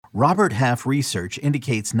Robert Half research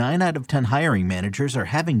indicates 9 out of 10 hiring managers are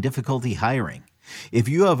having difficulty hiring. If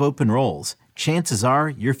you have open roles, chances are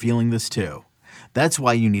you're feeling this too. That's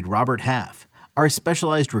why you need Robert Half. Our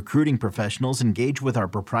specialized recruiting professionals engage with our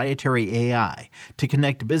proprietary AI to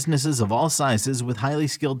connect businesses of all sizes with highly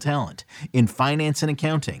skilled talent in finance and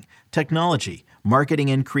accounting, technology, marketing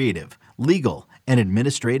and creative, legal, and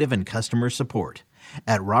administrative and customer support.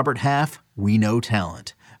 At Robert Half, we know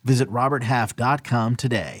talent. Visit roberthalf.com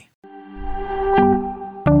today.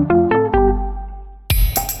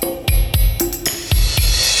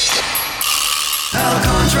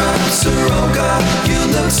 Alcantara, Soroka, you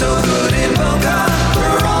look so good in Boca.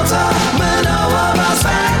 Peralta, Manoa,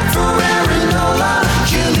 Back for Aaron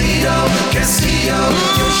Giolito, Castillo,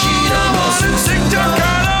 Yoshida, Mosu,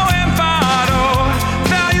 Carlo and Fado.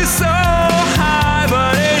 Value so high,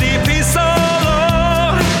 but ADP so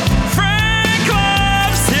low. Frank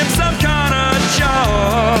loves him some kind of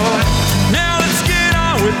Joe. Now let's get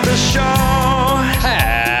on with the show.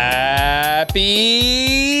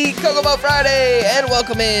 Happy Kokomo Friday, and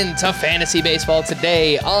welcome in to Fantasy Baseball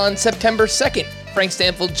today on September 2nd. Frank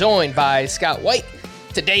Stanfield joined by Scott White.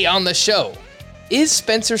 Today on the show, is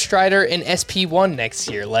Spencer Strider in SP1 next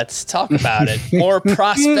year? Let's talk about it. More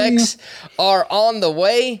prospects are on the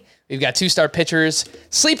way. We've got 2-star pitchers,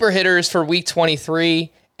 sleeper hitters for week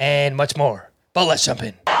 23, and much more. But let's jump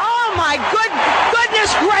in. Oh my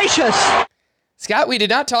goodness gracious! Scott, we did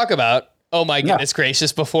not talk about oh my goodness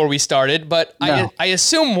gracious before we started, but I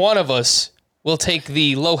assume one of us will take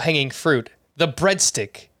the low-hanging fruit, the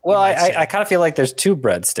breadstick. Well, I kind of feel like there's 2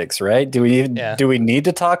 breadsticks, right? Do we need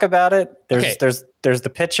to talk about it? There's the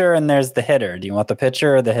pitcher and there's the hitter. Do you want the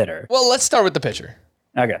pitcher or the hitter? Well, let's start with the pitcher.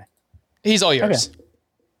 Okay. He's all yours.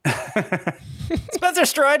 Okay. Spencer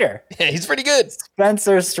Strider. Yeah, he's pretty good.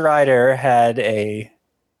 Spencer Strider had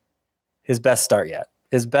his best start yet.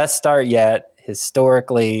 His best start yet,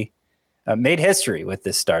 historically. Made history with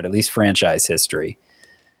this start, at least franchise history.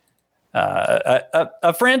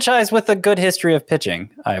 A franchise with a good history of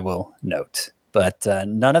pitching, I will note. But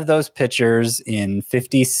none of those pitchers in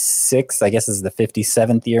 56, I guess this is the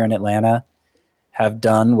 57th year in Atlanta, have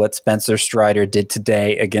done what Spencer Strider did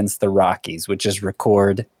today against the Rockies, which is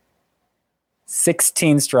record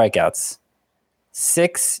 16 strikeouts.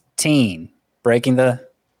 16, breaking the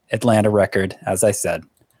Atlanta record, as I said,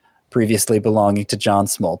 previously belonging to John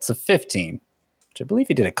Smoltz of 15, which I believe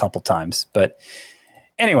he did a couple times. But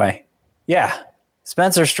anyway, yeah,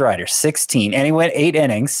 Spencer Strider, 16, and he went 8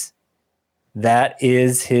 innings. That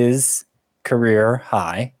is his career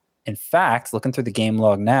high. In fact, looking through the game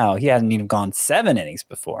log now, he hadn't even gone 7 innings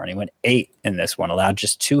before, and he went 8 in this one, allowed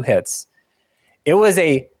just 2 hits. It was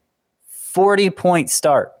a 40-point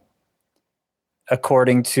start,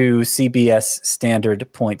 according to CBS standard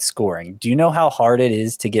point scoring. Do you know how hard it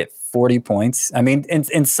is to get 40 points? I mean,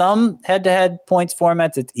 in some head-to-head points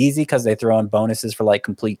formats, it's easy because they throw in bonuses for like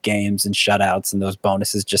complete games and shutouts, and those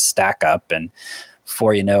bonuses just stack up. And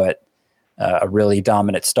before you know it, a really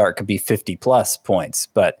dominant start could be 50-plus points.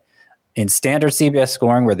 But in standard CBS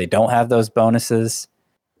scoring, where they don't have those bonuses,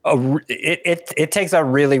 it takes a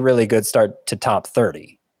really, really good start to top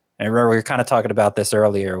 30. I remember we were kind of talking about this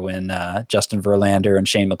earlier when Justin Verlander and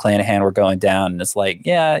Shane McClanahan were going down. And it's like,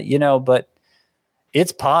 yeah, but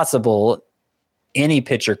it's possible any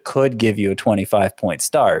pitcher could give you a 25-point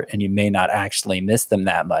start, and you may not actually miss them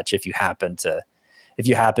that much if you happen to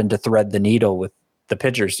thread the needle with the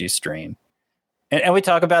pitchers you stream. And we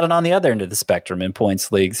talk about it on the other end of the spectrum in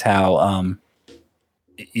points leagues, how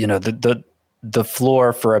the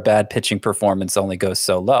floor for a bad pitching performance only goes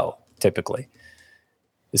so low, typically.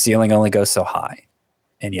 The ceiling only goes so high,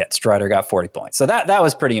 and yet Strider got 40 points. So that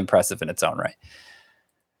was pretty impressive in its own right.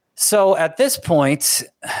 So at this point,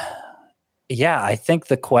 yeah, I think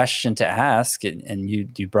the question to ask, and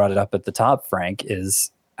you brought it up at the top, Frank,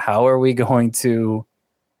 is how are we going to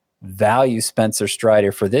value Spencer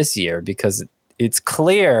Strider for this year? Because it's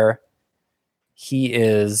clear he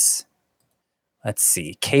is, let's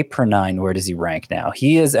see, K per 9, where does he rank now?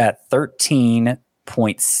 He is at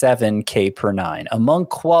 13.7 K per 9. Among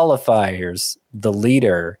qualifiers, the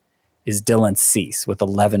leader is Dylan Cease with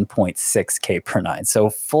 11.6 K per 9. So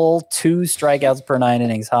full 2 strikeouts per 9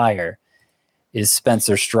 innings higher is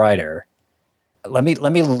Spencer Strider. Let me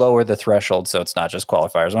lower the threshold so it's not just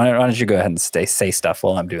qualifiers. Why don't you go ahead and say stuff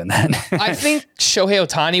while I'm doing that? I think Shohei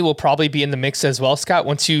Ohtani will probably be in the mix as well, Scott,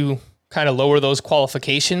 once you kind of lower those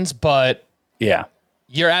qualifications. But yeah,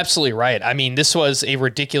 you're absolutely right. I mean, this was a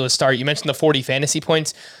ridiculous start. You mentioned the 40 fantasy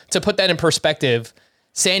points. To put that in perspective,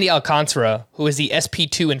 Sandy Alcantara, who is the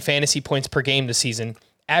SP2 in fantasy points per game this season,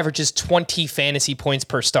 averages 20 fantasy points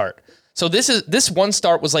per start. So this one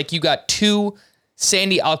start was like you got 2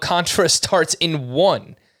 Sandy Alcantara starts in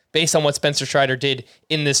one, based on what Spencer Strider did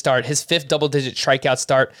in this start, his 5th double-digit strikeout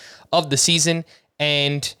start of the season.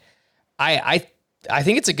 And I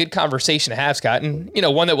think it's a good conversation to have, Scott, and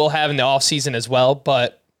one that we'll have in the offseason as well.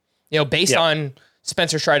 But based on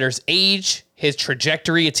Spencer Strider's age, his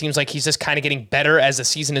trajectory, it seems like he's just kind of getting better as the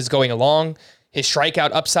season is going along. His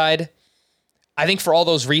strikeout upside, I think for all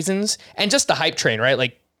those reasons, and just the hype train, right?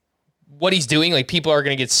 Like what he's doing, like people are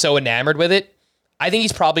going to get so enamored with it. I think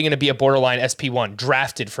he's probably going to be a borderline SP1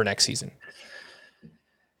 drafted for next season.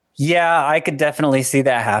 Yeah, I could definitely see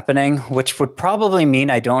that happening, which would probably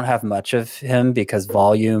mean I don't have much of him because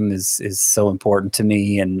volume is so important to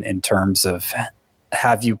me in terms of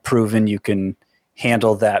have you proven you can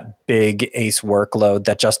handle that big ace workload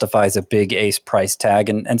that justifies a big ace price tag.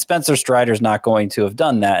 And Spencer Strider's not going to have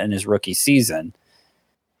done that in his rookie season.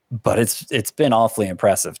 But it's been awfully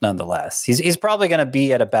impressive nonetheless. He's probably going to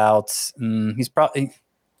be at about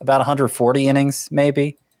 140 innings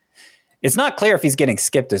maybe. It's not clear if he's getting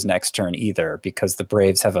skipped his next turn either because the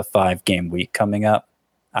Braves have a 5-game week coming up.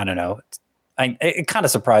 I don't know. It kind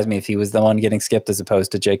of surprised me if he was the one getting skipped as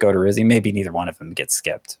opposed to Jake Odorizzi. Maybe neither one of them gets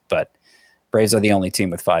skipped, but Braves are the only team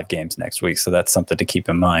with 5 games next week, so that's something to keep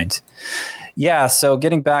in mind. Yeah, so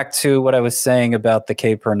getting back to what I was saying about the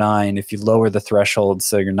K per 9, if you lower the threshold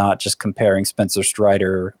so you're not just comparing Spencer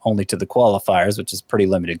Strider only to the qualifiers, which is a pretty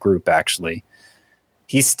limited group actually,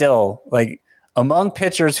 he's still, like, among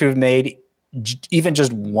pitchers who've made even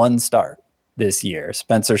just one start this year,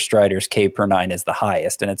 Spencer Strider's K per 9 is the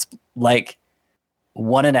highest, and it's like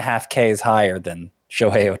 1.5 Ks higher than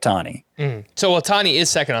Shohei Ohtani. So Ohtani is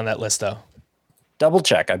second on that list, though. Double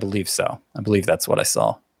check. I believe so. I believe that's what I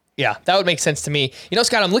saw. Yeah, that would make sense to me.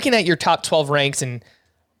 Scott, I'm looking at your top 12 ranks, and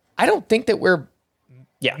I don't think that we're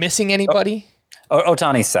missing anybody.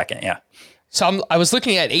 Ohtani's second, yeah. So I was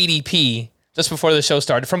looking at ADP just before the show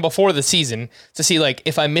started, from before the season, to see like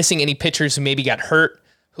if I'm missing any pitchers who maybe got hurt,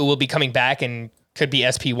 who will be coming back and could be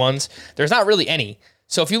SP1s. There's not really any.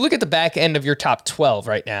 So if you look at the back end of your top 12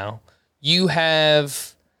 right now, you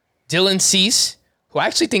have Dylan Cease, who I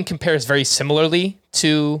actually think compares very similarly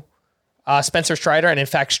to Spencer Strider. And in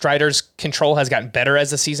fact, Strider's control has gotten better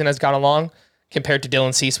as the season has gone along compared to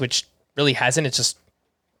Dylan Cease, which really hasn't. It's just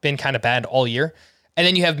been kind of bad all year. And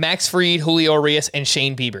then you have Max Fried, Julio Urias, and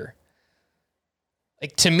Shane Bieber.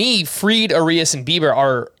 Like, to me, Fried, Urias, and Bieber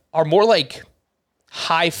are more like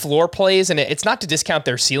high floor plays. And it's not to discount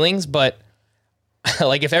their ceilings, but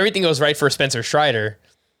like if everything goes right for Spencer Strider,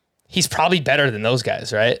 he's probably better than those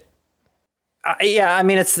guys, right? Yeah, I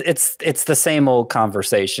mean, it's the same old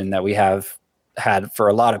conversation that we have had for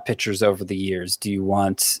a lot of pitchers over the years. Do you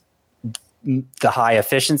want the high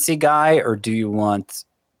efficiency guy, or do you want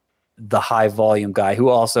the high volume guy who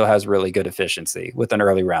also has really good efficiency with an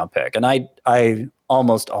early round pick? And I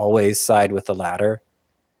almost always side with the latter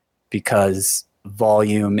because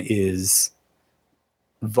volume is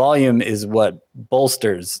what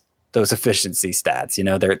bolsters those efficiency stats.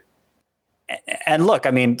 And look,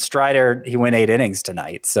 I mean, Strider, he went 8 innings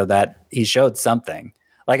tonight, so that he showed something.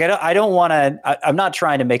 Like, I don't want to, I'm not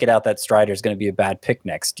trying to make it out that Strider is going to be a bad pick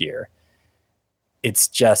next year. It's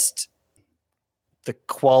just the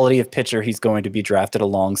quality of pitcher he's going to be drafted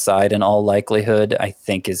alongside in all likelihood, I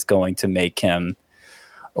think, is going to make him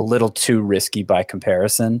a little too risky by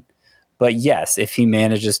comparison. But yes, if he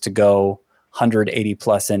manages to go 180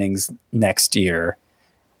 plus innings next year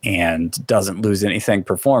and doesn't lose anything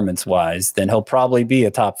performance-wise, then he'll probably be a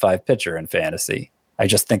top 5 pitcher in fantasy. I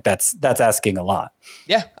just think that's asking a lot.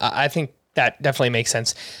 Yeah, I think that definitely makes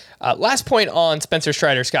sense. Last point on Spencer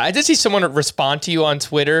Strider, Scott. I did see someone respond to you on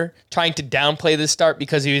Twitter trying to downplay this start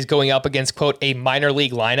because he was going up against, quote, a minor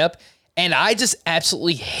league lineup. And I just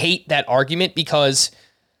absolutely hate that argument because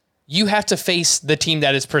you have to face the team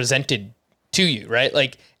that is presented to you, right?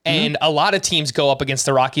 Like, and a lot of teams go up against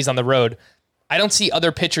the Rockies on the road. I don't see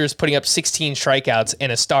other pitchers putting up 16 strikeouts in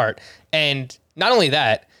a start. And not only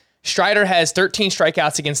that, Strider has 13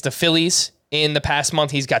 strikeouts against the Phillies in the past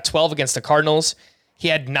month. He's got 12 against the Cardinals. He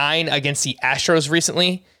had 9 against the Astros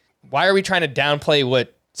recently. Why are we trying to downplay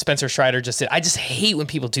what Spencer Strider just did? I just hate when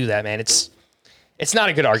people do that, man. It's not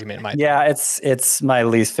a good argument in my opinion. Yeah, it's my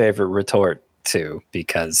least favorite retort too,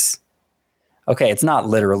 because okay, it's not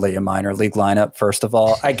literally a minor league lineup, first of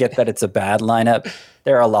all. I get that it's a bad lineup.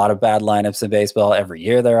 There are a lot of bad lineups in baseball. Every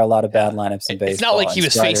year there are a lot of bad lineups in baseball. It's not like he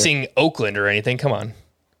was facing Oakland or anything. Come on.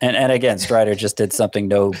 And again, Strider just did something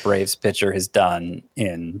no Braves pitcher has done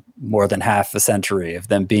in more than half a century of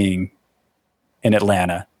them being in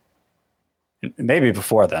Atlanta. Maybe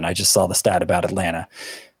before then. I just saw the stat about Atlanta.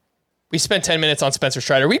 We spent 10 minutes on Spencer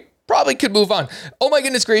Strider. We probably could move on. Oh my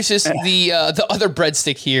goodness gracious. The other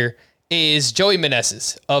breadstick here is Joey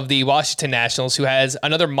Meneses of the Washington Nationals, who has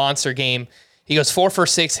another monster game. He goes 4 for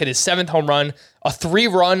 6, hit his 7th home run, a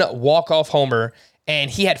 3-run walk-off homer, and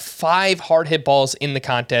he had 5 hard hit balls in the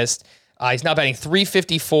contest. He's now batting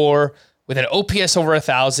 .354 with an OPS over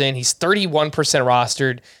 1,000. He's 31%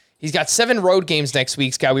 rostered. He's got 7 road games next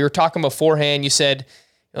week, Scott. We were talking beforehand. You said,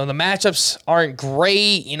 the matchups aren't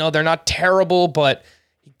great. They're not terrible, but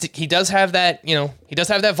he does have that. He does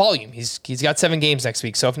have that volume. He's got 7 games next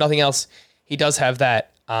week. So if nothing else, he does have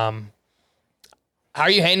that. How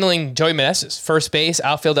are you handling Joey Meneses? First base,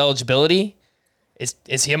 outfield eligibility.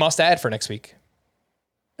 Is he a must add for next week?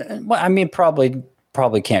 Well, I mean, probably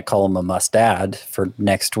can't call him a must add for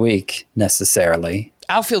next week necessarily.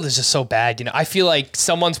 Outfield is just so bad. I feel like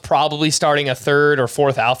someone's probably starting a 3rd or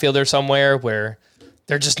 4th outfielder somewhere where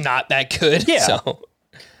they're just not that good. Yeah. So.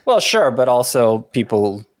 Well, sure, but also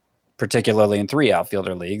people, particularly in 3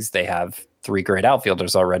 outfielder leagues, they have 3 great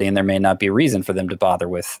outfielders already, and there may not be a reason for them to bother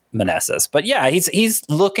with Meneses. But yeah, he's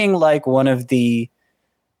looking like one of the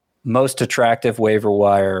most attractive waiver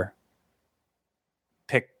wire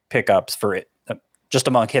pickups for it, just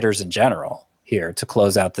among hitters in general here to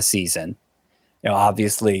close out the season.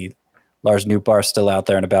 Obviously, Lars Nootbaar's still out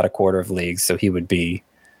there in about a quarter of leagues, so he would be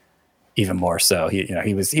even more so.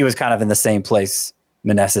 He was kind of in the same place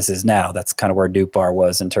Meneses is now. That's kind of where Nootbaar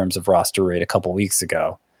was in terms of roster rate a couple weeks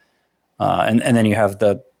ago. And then you have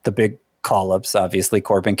the big call-ups, obviously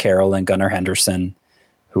Corbin Carroll and Gunnar Henderson,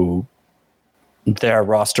 who their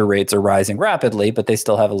roster rates are rising rapidly, but they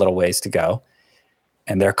still have a little ways to go.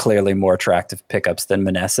 And they're clearly more attractive pickups than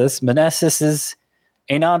Meneses. Meneses is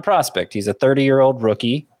a non-prospect. He's a 30-year-old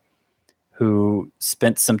rookie who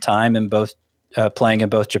spent some time in both playing in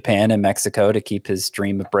both Japan and Mexico to keep his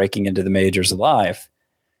dream of breaking into the majors alive.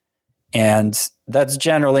 And that's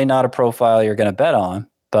generally not a profile you're going to bet on,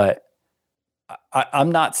 but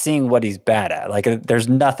I'm not seeing what he's bad at. Like, there's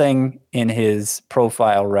nothing in his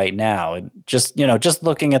profile right now. Just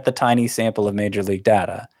looking at the tiny sample of major league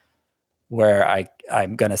data where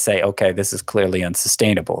I'm going to say, okay, this is clearly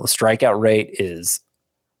unsustainable. The strikeout rate is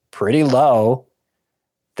pretty low.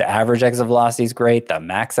 The average exit velocity is great. The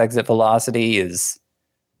max exit velocity is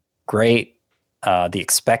great. The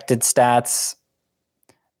expected stats,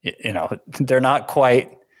 they're not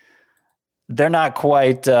quite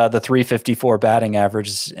the 354 batting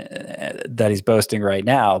average that he's boasting right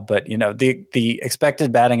now. But the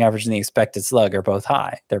expected batting average and the expected slug are both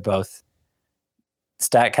high. They're both.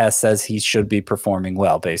 StatCast says he should be performing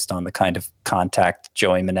well based on the kind of contact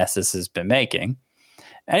Joey Meneses has been making,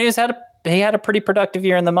 and he had a pretty productive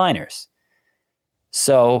year in the minors.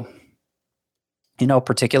 So,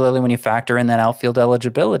 particularly when you factor in that outfield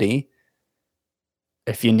eligibility,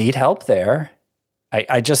 if you need help there,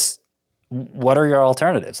 what are your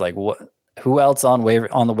alternatives? Like, who else on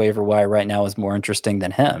the waiver wire right now is more interesting than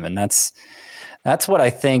him? And that's what I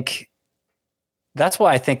think. That's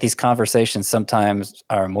why I think these conversations sometimes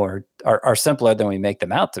are simpler than we make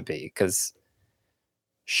them out to be. Because,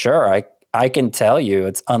 sure, I can tell you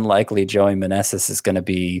it's unlikely Joey Meneses is going to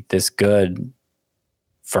be this good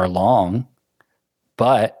for long,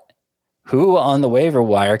 but who on the waiver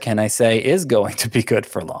wire can I say is going to be good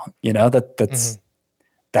for long?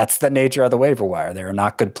 That's the nature of the waiver wire. There are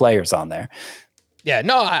not good players on there. Yeah,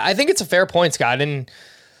 no, I think it's a fair point, Scott. And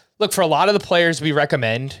look, for a lot of the players we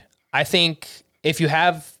recommend, I think if you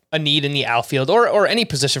have a need in the outfield or any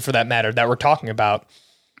position for that matter that we're talking about,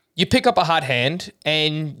 you pick up a hot hand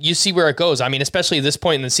and you see where it goes. I mean, especially at this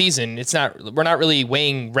point in the season, we're not really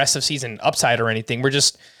weighing rest of season upside or anything.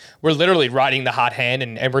 We're literally riding the hot hand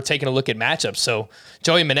and we're taking a look at matchups. So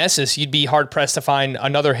Joey Meneses, you'd be hard pressed to find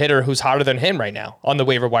another hitter who's hotter than him right now on the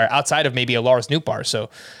waiver wire outside of maybe a Lars Nootbaar. So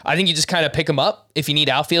I think you just kind of pick him up if you need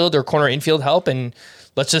outfield or corner infield help, and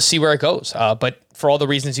let's just see where it goes. But for all the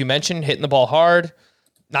reasons you mentioned, hitting the ball hard,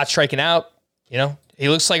 not striking out, he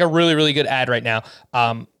looks like a really, really good ad right now.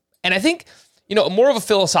 And I think, more of a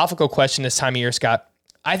philosophical question this time of year, Scott,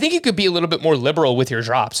 I think you could be a little bit more liberal with your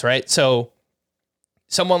drops, right? So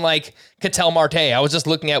someone like Ketel Marte, I was just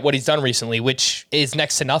looking at what he's done recently, which is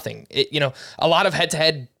next to nothing. A lot of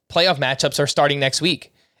head-to-head playoff matchups are starting next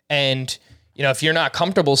week. And, if you're not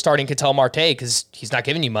comfortable starting Ketel Marte because he's not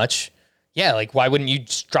giving you much, yeah, like why wouldn't you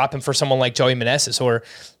just drop him for someone like Joey Meneses or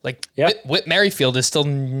like Whit Merrifield is still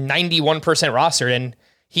 91% rostered and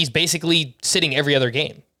he's basically sitting every other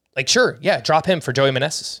game. Like, sure, yeah, drop him for Joey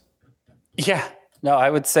Meneses. Yeah, no, I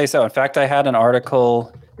would say so. In fact, I had an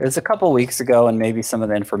article, it was a couple weeks ago, and maybe some of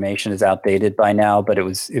the information is outdated by now, but it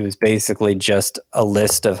was basically just a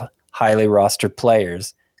list of highly rostered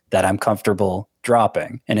players that I'm comfortable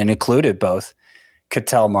dropping, and it included both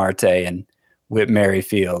Ketel Marte and Whit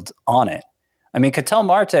Merrifield on it. I mean, Ketel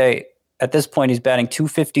Marte, at this point, he's batting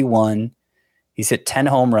 .251. He's hit 10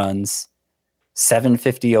 home runs,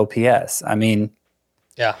 750 OPS. I mean,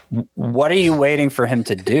 yeah. What are you waiting for him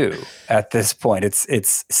to do at this point?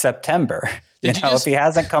 It's September. If he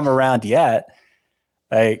hasn't come around yet,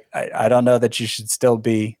 I don't know that you should still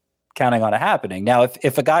be counting on it happening. Now,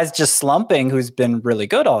 if a guy's just slumping who's been really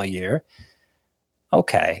good all year,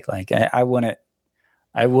 okay. Like I wouldn't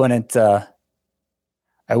want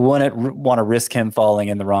to risk him falling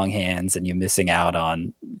in the wrong hands and you missing out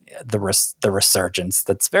on the resurgence.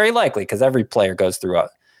 That's very likely because every player goes through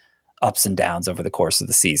ups and downs over the course of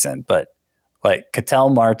the season. But like Ketel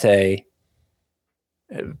Marte,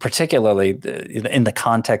 particularly in the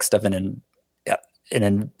context of an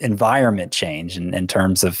environment change in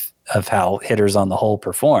terms of how hitters on the whole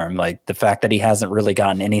perform, like the fact that he hasn't really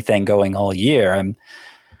gotten anything going all year,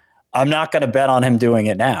 I'm not going to bet on him doing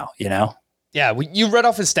it now, Yeah, you read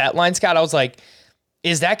off his stat line, Scott. I was like,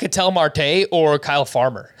 is that Ketel Marte or Kyle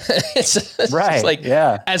Farmer? it's right, just like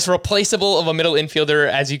yeah. As replaceable of a middle infielder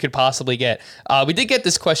as you could possibly get. We did get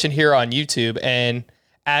this question here on YouTube and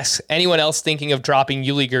ask anyone else thinking of dropping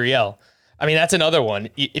Yuli Gurriel. I mean, that's another one.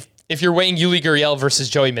 If you're weighing Yuli Gurriel versus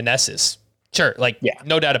Joey Meneses, sure,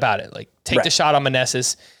 no doubt about it. Like, take the shot on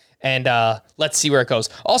Meneses and let's see where it goes.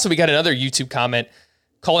 Also, we got another YouTube comment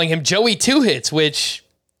calling him Joey Two Hits, which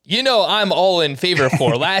I'm all in favor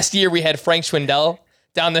for. Last year we had Frank Schwindel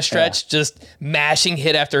down the stretch, just mashing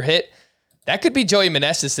hit after hit. That could be Joey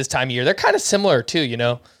Meneses this time of year. They're kind of similar too,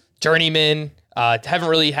 journeyman, haven't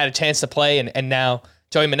really had a chance to play, and now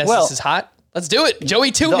Joey Meneses is hot. Let's do it.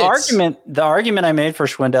 Joey Two Hits. The argument I made for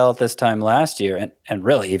Schwindel at this time last year, and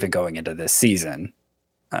really even going into this season,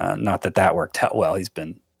 not that worked out well. He's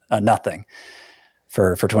been nothing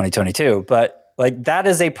for 2022, but like that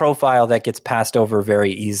is a profile that gets passed over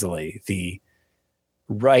very easily. The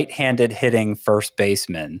right-handed hitting first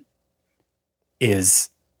baseman is,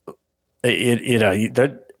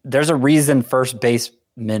 there's a reason first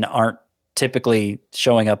basemen aren't typically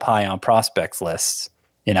showing up high on prospects lists,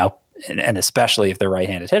 and especially if they're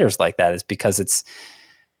right-handed hitters like that, is because it's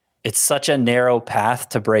such a narrow path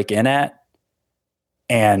to break in at.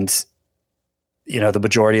 And, the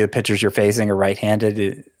majority of the pitchers you're facing are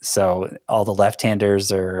right-handed. So all the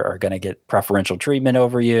left-handers are going to get preferential treatment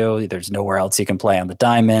over you. There's nowhere else you can play on the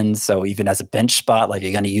diamond. So even as a bench spot, like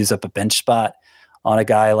you're going to use up a bench spot on a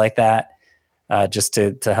guy like that just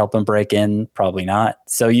to help him break in? Probably not.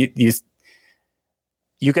 So you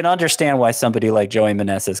can understand why somebody like Joey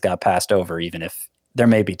Meneses got passed over, even if there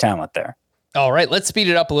may be talent there. All right, let's speed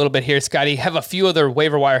it up a little bit here, Scotty. Have a few other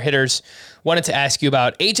waiver wire hitters wanted to ask you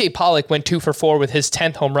about. AJ Pollock went 2 for 4 with his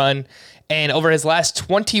 10th home run, and over his last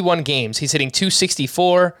 21 games, he's hitting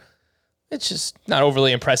 .264. It's just not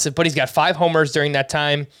overly impressive, but he's got 5 homers during that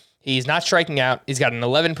time. He's not striking out. He's got an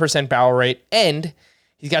 11% barrel rate, and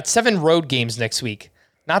he's got 7 road games next week.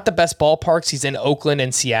 Not the best ballparks. He's in Oakland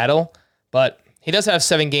and Seattle, but he does have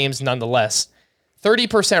 7 games nonetheless. 30%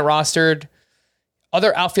 rostered.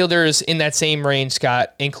 Other outfielders in that same range,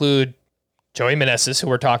 Scott, include Joey Meneses, who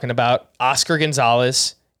we're talking about, Oscar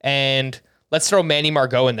Gonzalez, and let's throw Manny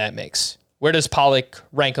Margot in that mix. Where does Pollock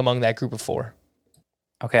rank among that group of 4?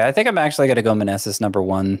 Okay, I think I'm actually going to go Meneses number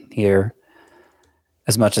 1 here.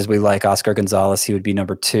 As much as we like Oscar Gonzalez, he would be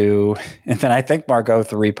number 2. And then I think Margot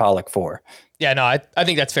 3, Pollock 4. Yeah, no, I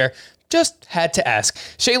think that's fair. Just had to ask.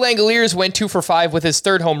 Shea Langoliers went 2 for 5 with his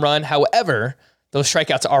 3rd home run. However, those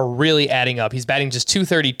strikeouts are really adding up. He's batting just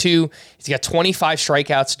 .232. He's got 25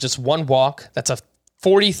 strikeouts, just 1 walk. That's a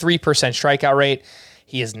 43% strikeout rate.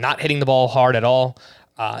 He is not hitting the ball hard at all.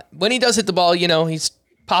 When he does hit the ball, he's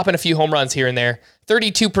popping a few home runs here and there.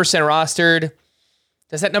 32% rostered.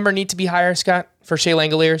 Does that number need to be higher, Scott, for Shea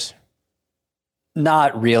Langoliers?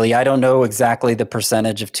 Not really. I don't know exactly the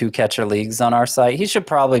percentage of 2-catcher leagues on our site. He should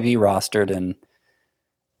probably be rostered in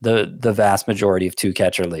the vast majority of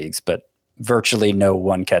 2-catcher leagues, but virtually no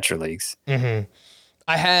 1-catcher leagues. Mm-hmm.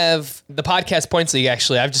 I have the podcast points league,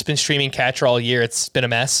 actually. I've just been streaming catcher all year. It's been a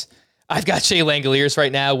mess. I've got Shea Langoliers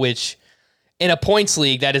right now, which in a points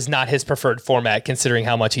league, that is not his preferred format considering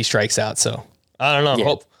how much he strikes out. So I don't know.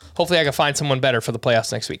 Yeah. Hopefully I can find someone better for the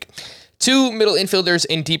playoffs next week. 2 middle infielders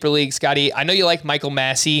in deeper leagues. Scotty, I know you like Michael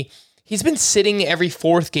Massey. He's been sitting every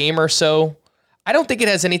 4th game or so. I don't think it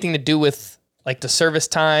has anything to do with like the service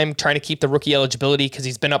time, trying to keep the rookie eligibility because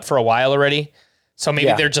he's been up for a while already. So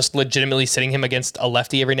maybe they're just legitimately sitting him against a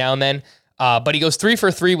lefty every now and then. But he goes 3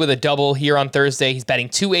 for 3 with a double here on Thursday. He's batting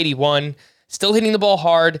 .281, still hitting the ball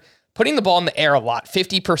hard, putting the ball in the air a lot,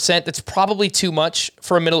 50%. That's probably too much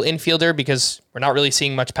for a middle infielder because we're not really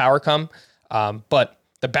seeing much power come. But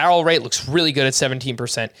the barrel rate looks really good at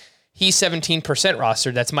 17%. He's 17%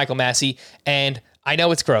 rostered. That's Michael Massey. And I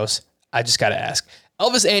know it's gross. I just got to ask.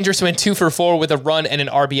 Elvis Andrus went 2 for 4 with a run and an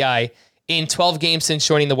RBI. In 12 games since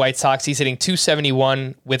joining the White Sox, he's hitting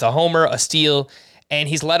 .271 with a homer, a steal, and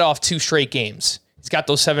he's led off 2 straight games. He's got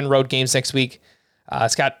those 7 road games next week.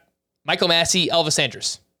 It's got Michael Massey, Elvis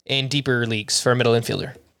Andrus in deeper leagues for a middle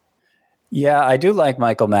infielder. Yeah, I do like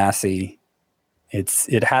Michael Massey.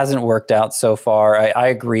 It hasn't worked out so far. I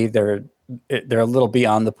agree they're a little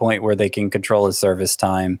beyond the point where they can control his service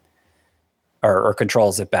time or control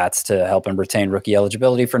his at-bats to help him retain rookie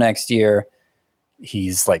eligibility for next year.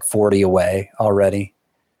 He's like 40 away already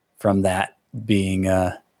from that being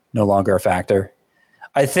no longer a factor.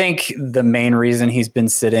 I think the main reason he's been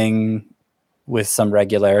sitting with some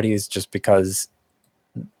regularity is just because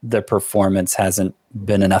the performance hasn't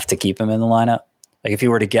been enough to keep him in the lineup. Like if he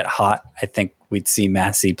were to get hot, I think we'd see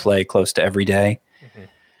Massey play close to every day. Mm-hmm.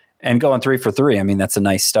 And going 3 for 3, I mean, that's a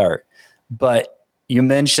nice start. But you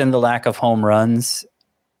mentioned the lack of home runs.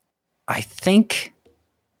 I think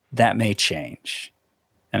that may change.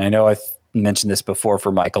 And I know I've mentioned this before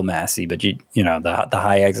for Michael Massey, but you know, the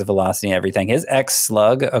high exit velocity and everything. His X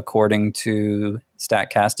slug, according to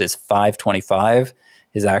StatCast, is 525.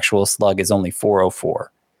 His actual slug is only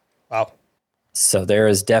 404. Wow. So there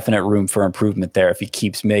is definite room for improvement there if he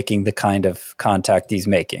keeps making the kind of contact he's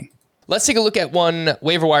making. Let's take a look at one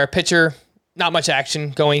waiver wire pitcher. Not much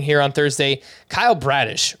action going here on Thursday. Kyle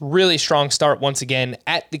Bradish, really strong start once again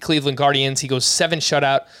at the Cleveland Guardians. He goes 7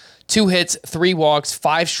 shutout, 2 hits, 3 walks,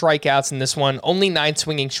 5 strikeouts in this one, only 9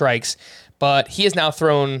 swinging strikes, but he has now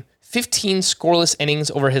thrown 15 scoreless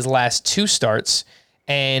innings over his last 2 starts,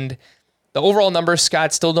 and the overall numbers,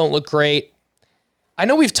 Scott, still don't look great. I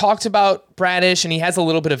know we've talked about Bradish, and he has a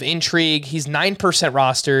little bit of intrigue. He's 9%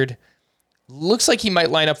 rostered. Looks like he might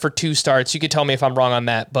line up for 2 starts. You could tell me if I'm wrong on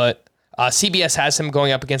that, but CBS has him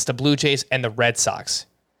going up against the Blue Jays and the Red Sox,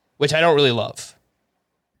 which I don't really love.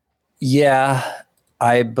 Yeah,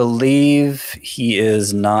 I believe he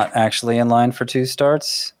is not actually in line for 2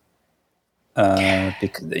 starts.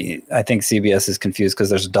 Because I think CBS is confused because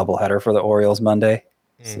there's a doubleheader for the Orioles Monday.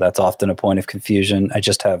 So that's often a point of confusion. I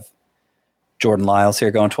just have Jordan Lyles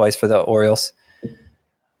here going twice for the Orioles.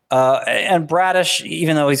 And Bradish,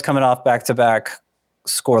 even though he's coming off back-to-back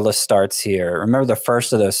scoreless starts here, remember the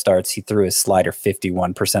first of those starts, he threw his slider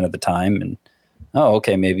 51% of the time. And,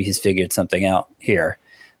 okay, maybe he's figured something out here.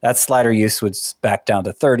 That slider use was back down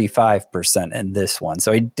to 35% in this one.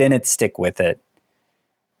 So he didn't stick with it.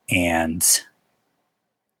 And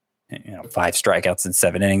 5 strikeouts in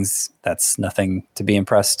 7 innings, that's nothing to be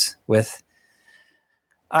impressed with.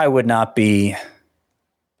 I would not be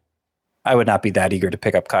that eager to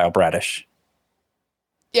pick up Kyle Bradish.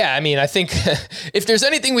 Yeah, I mean, I think if there's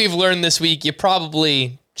anything we've learned this week, you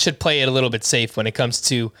probably should play it a little bit safe when it comes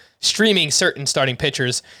to streaming certain starting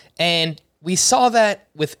pitchers. And we saw that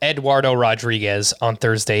with Eduardo Rodriguez on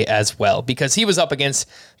Thursday as well, because he was up against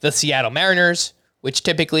the Seattle Mariners, which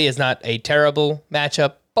typically is not a terrible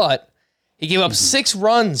matchup, but he gave up 6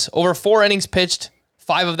 runs over 4 innings pitched.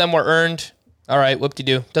 5 of them were earned. All right,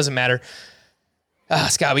 whoop-de-doo. Doesn't matter.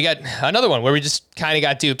 Scott, we got another one where we just kind of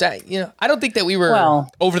got duped. I don't think that we were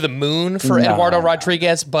over the moon for Eduardo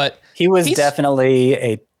Rodriguez, but he was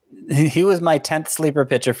definitely he was my 10th sleeper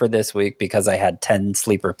pitcher for this week because I had 10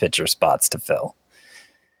 sleeper pitcher spots to fill.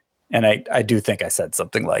 And I do think I said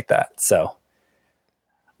something like that. So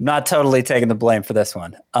I'm not totally taking the blame for this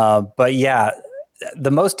one. But yeah,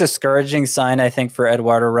 the most discouraging sign, I think, for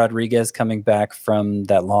Eduardo Rodriguez coming back from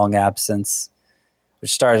that long absence,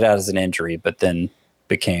 which started out as an injury, but then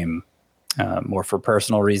became more for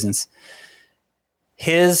personal reasons.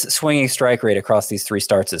 His swinging strike rate across these 3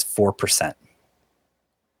 starts is 4%.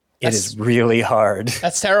 It is really hard.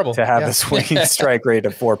 That's terrible. To have a swinging strike rate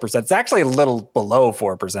of 4%. It's actually a little below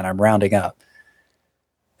 4%. I'm rounding up.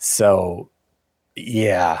 So,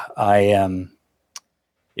 yeah,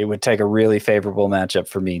 it would take a really favorable matchup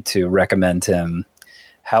for me to recommend him.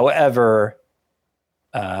 However,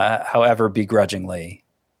 begrudgingly,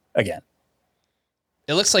 again.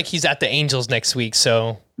 It looks like he's at the Angels next week,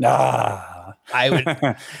 so I would.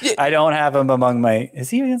 I don't have him among my. Is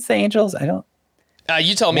he against the Angels? I don't.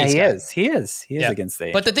 You tell me. Yeah, he is against the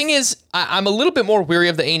Angels. But the thing is, I'm a little bit more weary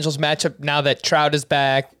of the Angels matchup now that Trout is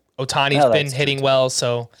back. Otani's been hitting well,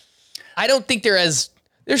 so I don't think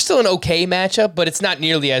they're still an okay matchup, but it's not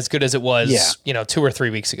nearly as good as it was, 2 or 3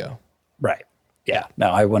 weeks ago. Right. Yeah. No,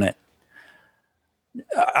 I wouldn't.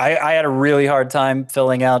 I had a really hard time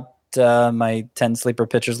filling out my 10 sleeper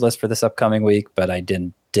pitchers list for this upcoming week, but I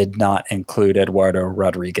did not include Eduardo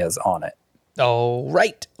Rodriguez on it. All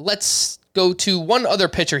right, let's go to one other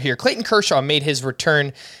pitcher here. Clayton Kershaw made his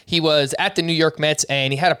return. He was at the New York Mets,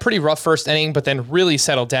 and he had a pretty rough first inning, but then really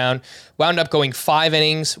settled down. Wound up going 5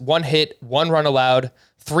 innings, 1 hit, 1 run allowed,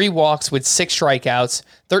 3 walks with 6 strikeouts,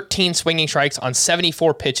 13 swinging strikes on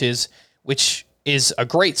 74 pitches, which is a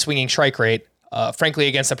great swinging strike rate, frankly,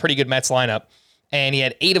 against a pretty good Mets lineup. And he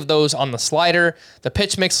had 8 of those on the slider. The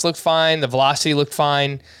pitch mix looked fine. The velocity looked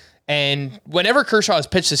fine. And whenever Kershaw has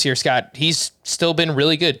pitched this year, Scott, he's still been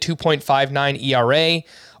really good. 2.59 ERA,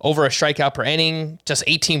 over a strikeout per inning, just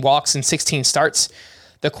 18 walks and 16 starts.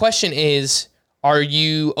 The question is, are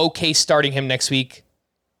you okay starting him next week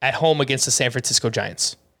at home against the San Francisco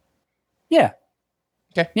Giants? Yeah.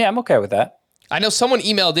 Okay. Yeah, I'm okay with that. I know someone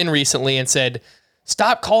emailed in recently and said,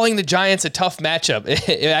 stop calling the Giants a tough matchup.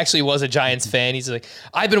 It actually was a Giants fan. He's like,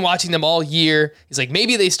 I've been watching them all year. He's like,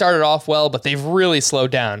 maybe they started off well, but they've really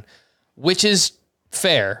slowed down, which is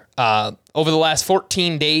fair. Over the last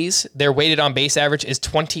 14 days, their weighted on base average is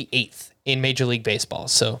 28th in Major League Baseball.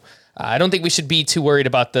 So I don't think we should be too worried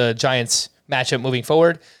about the Giants matchup moving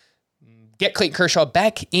forward. Get Clayton Kershaw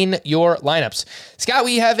back in your lineups. Scott,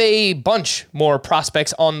 we have a bunch more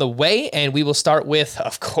prospects on the way, and we will start with,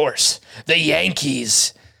 of course, the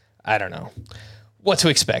Yankees. I don't know what to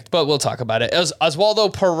expect, but we'll talk about it.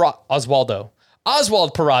 Oswald Peraza.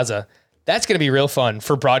 That's going to be real fun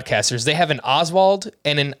for broadcasters. They have an Oswald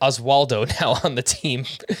and an Oswaldo now on the team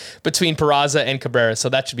between Peraza and Cabrera, so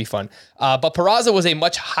that should be fun. But Peraza was a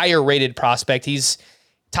much higher rated prospect. He's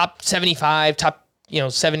top 75, top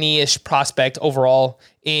 70-ish prospect overall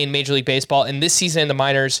in Major League Baseball. And this season in the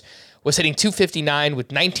minors was hitting .259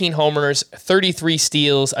 with 19 homers, 33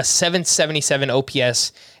 steals, a .777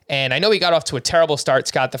 OPS. And I know he got off to a terrible start,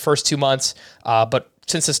 Scott, the first 2 months. But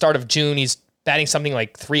since the start of June, he's batting something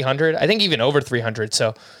like 300. I think even over 300.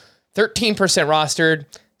 So 13% rostered,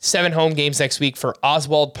 7 home games next week for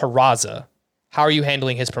Oswald Peraza. How are you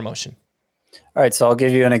handling his promotion? All right, so I'll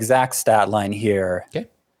give you an exact stat line here. Okay.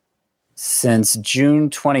 Since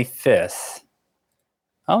June 25th.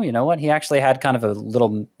 Oh, you know what? He actually had kind of a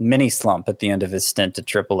little mini slump at the end of his stint at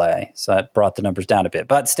AAA. So that brought the numbers down a bit.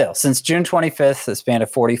 But still, since June 25th, the span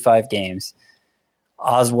of 45 games,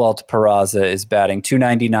 Oswald Peraza is batting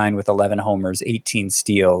 .299 with 11 homers, 18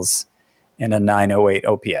 steals, and a .908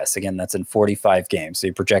 OPS. Again, that's in 45 games. So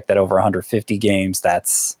you project that over 150 games,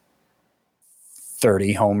 that's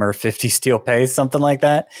 30 homer, 50 steal pace, something like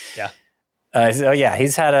that. Yeah. So yeah,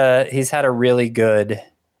 he's had a really good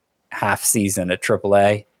half season at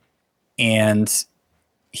AAA, and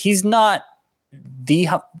he's not they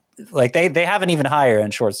have an even higher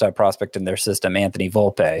end shortstop prospect in their system, Anthony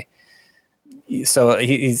Volpe. So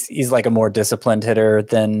he's like a more disciplined hitter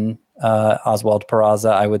than Oswald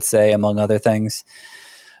Peraza, I would say, among other things.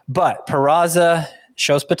 But Peraza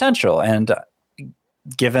shows potential, and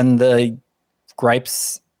given the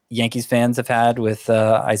gripes Yankees fans have had with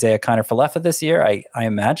Isaiah Kiner-Falefa this year, I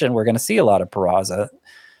imagine we're going to see a lot of Peraza.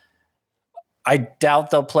 I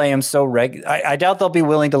doubt they'll play him so I doubt they'll be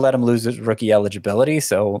willing to let him lose his rookie eligibility.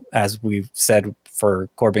 So as we've said for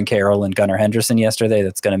Corbin Carroll and Gunnar Henderson yesterday,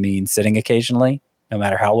 that's going to mean sitting occasionally, no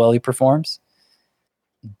matter how well he performs.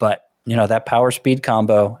 But that power speed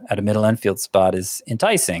combo at a middle infield spot is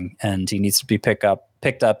enticing, and he needs to be picked up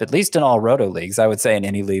at least in all roto leagues. I would say in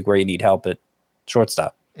any league where you need help at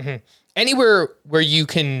shortstop. Mm-hmm. Anywhere where you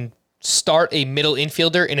can start a middle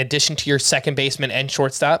infielder in addition to your second baseman and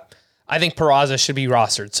shortstop, I think Peraza should be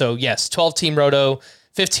rostered. So yes, 12-team roto,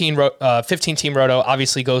 15-team roto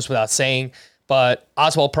obviously goes without saying, but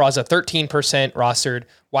Oswald Peraza, 13% rostered,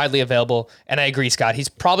 widely available. And I agree, Scott, he's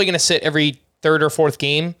probably going to sit every third or fourth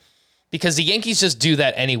game because the Yankees just do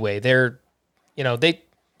that anyway.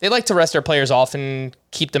 They like to rest their players off and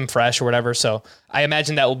keep them fresh or whatever. So I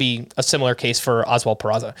imagine that will be a similar case for Oswald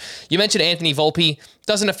Peraza. You mentioned Anthony Volpe.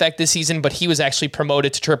 Doesn't affect this season, but he was actually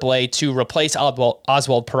promoted to AAA to replace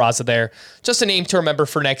Oswald Peraza there. Just a name to remember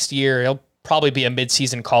for next year. He'll probably be a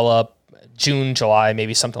midseason call-up, June, July,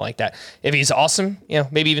 maybe something like that. If he's awesome,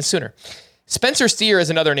 maybe even sooner. Spencer Steer is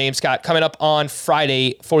another name, Scott, coming up on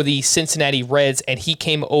Friday for the Cincinnati Reds, and he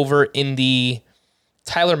came over in the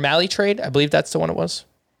Tyler Mahle trade. I believe that's the one it was.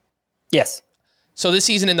 Yes. So this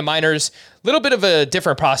season in the minors, a little bit of a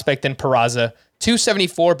different prospect than Peraza.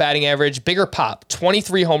 .274 batting average, bigger pop,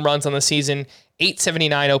 23 home runs on the season,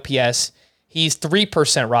 .879 OPS. He's 3%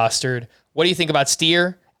 rostered. What do you think about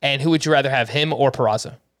Steer, and who would you rather have, him or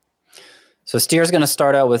Peraza? So Steer's going to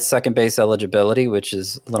start out with second base eligibility, which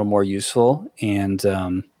is a little more useful. And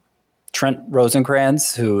Trent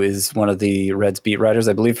Rosencrantz, who is one of the Reds beat writers,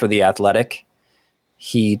 I believe, for The Athletic,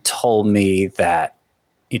 he told me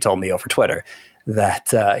over Twitter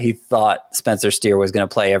that he thought Spencer Steer was going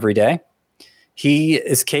to play every day.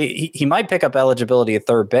 He might pick up eligibility at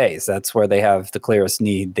third base. That's where they have the clearest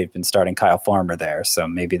need. They've been starting Kyle Farmer there. So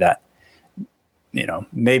maybe that,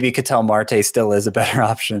 maybe Ketel Marte still is a better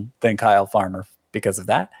option than Kyle Farmer because of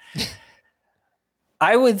that.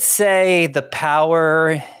 I would say the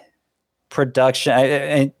power production,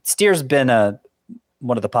 and Steer's been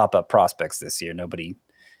one of the pop-up prospects this year. Nobody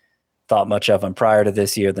thought much of him prior to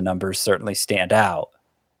this year. The numbers certainly stand out,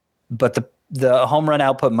 but the home run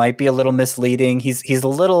output might be a little misleading. He's a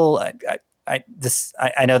little.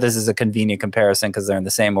 I know this is a convenient comparison because they're in the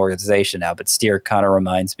same organization now, but Steer kind of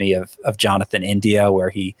reminds me of Jonathan India, where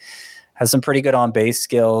he has some pretty good on base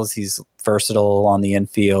skills. He's versatile on the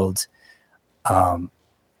infield.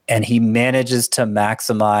 And he manages to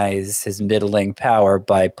maximize his middling power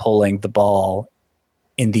by pulling the ball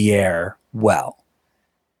in the air well.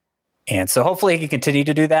 And so hopefully he can continue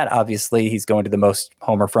to do that. Obviously, he's going to the most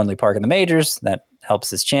homer-friendly park in the majors. That helps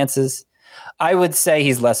his chances. I would say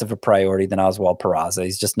he's less of a priority than Oswald Peraza.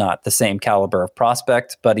 He's just not the same caliber of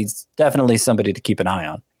prospect, but he's definitely somebody to keep an eye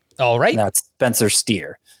on. All right. And that's Spencer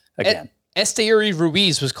Steer again. Esteury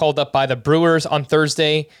Ruiz was called up by the Brewers on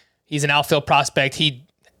Thursday. He's an outfield prospect.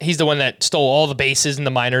 He's the one that stole all the bases in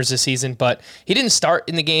the minors this season, but he didn't start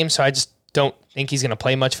in the game, so I just don't think he's going to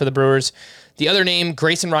play much for the Brewers. The other name,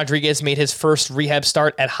 Grayson Rodriguez, made his first rehab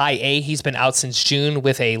start at High A. He's been out since June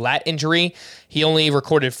with a lat injury. He only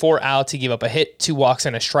recorded 4 outs. He gave up a hit, 2 walks,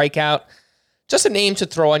 and a strikeout. Just a name to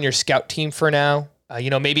throw on your scout team for now.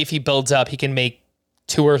 Maybe if he builds up, he can make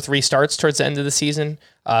 2 or 3 starts towards the end of the season,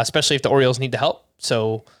 especially if the Orioles need the help.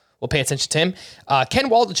 So we'll pay attention to him. Ken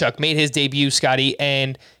Waldichuk made his debut, Scotty,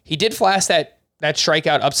 and he did flash that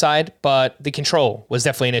strikeout upside, but the control was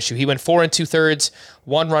definitely an issue. He went 4 2/3,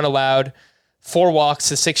 1 run allowed, 4 walks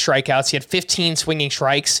to 6 strikeouts. He had 15 swinging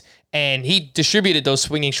strikes, and he distributed those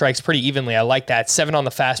swinging strikes pretty evenly. I like that. 7 on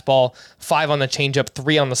the fastball, 5 on the changeup,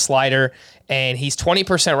 3 on the slider, and he's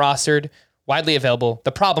 20% rostered, widely available.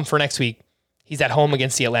 The problem for next week, he's at home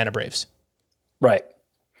against the Atlanta Braves. Right.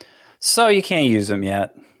 So you can't use him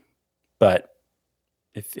yet, but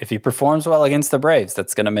if he performs well against the Braves,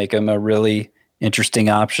 that's going to make him a really interesting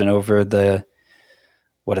option over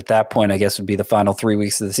what at that point I guess would be the final 3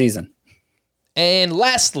 weeks of the season. And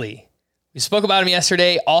lastly, we spoke about him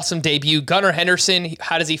yesterday. Awesome debut. Gunnar Henderson.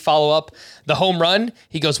 How does he follow up the home run?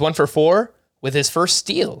 He goes 1 for 4 with his first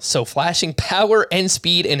steal. So flashing power and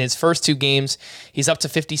speed in his first 2 games. He's up to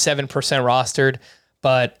 57% rostered.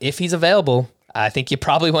 But if he's available, I think you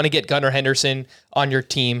probably want to get Gunnar Henderson on your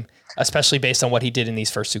team, especially based on what he did in these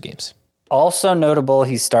first 2 games. Also notable,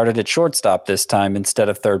 he started at shortstop this time instead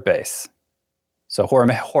of third base. So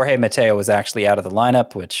Jorge Mateo was actually out of the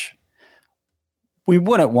lineup, which we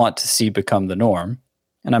wouldn't want to see become the norm.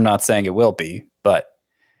 And I'm not saying it will be, but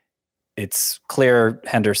it's clear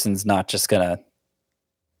Henderson's not just going to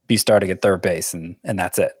be starting at third base and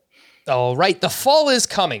that's it. All right. The fall is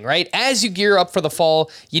coming, right? As you gear up for the fall,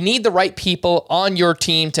 you need the right people on your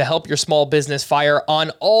team to help your small business fire on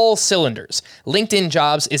all cylinders. LinkedIn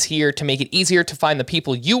Jobs is here to make it easier to find the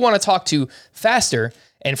people you want to talk to faster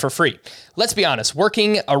and for free. Let's be honest,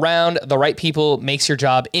 working around the right people makes your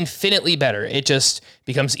job infinitely better. It just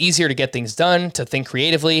becomes easier to get things done, to think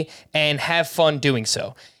creatively, and have fun doing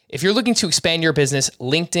so. If you're looking to expand your business,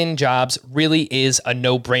 LinkedIn Jobs really is a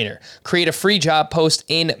no-brainer. Create a free job post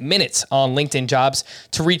in minutes on LinkedIn Jobs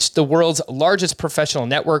to reach the world's largest professional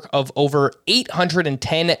network of over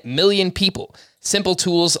 810 million people. Simple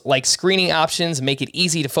tools like screening options make it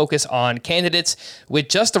easy to focus on candidates with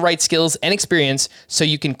just the right skills and experience so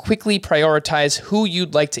you can quickly prioritize who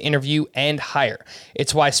you'd like to interview and hire.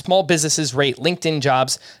 It's why small businesses rate LinkedIn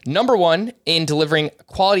Jobs #1 in delivering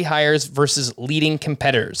quality hires versus leading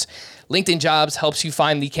competitors. LinkedIn Jobs helps you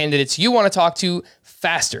find the candidates you want to talk to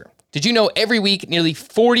faster. Did you know every week, nearly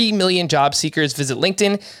 40 million job seekers visit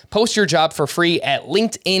LinkedIn? Post your job for free at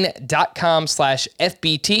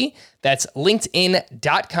linkedin.com/FBT. That's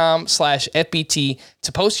linkedin.com/FBT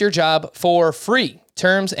to post your job for free.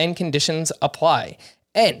 Terms and conditions apply.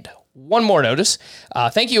 And one more notice.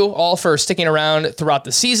 Thank you all for sticking around throughout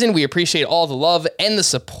the season. We appreciate all the love and the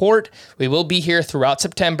support. We will be here throughout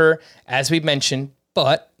September, as we mentioned,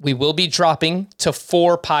 but we will be dropping to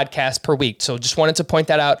 4 podcasts per week. So just wanted to point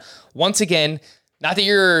that out once again. Not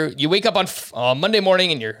that you wake up on Monday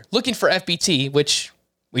morning and you're looking for FBT, which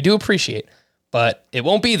we do appreciate, but it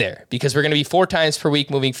won't be there because we're going to be 4 times per week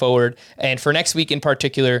moving forward. And for next week in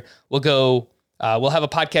particular, we'll go We'll have a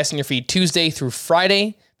podcast in your feed Tuesday through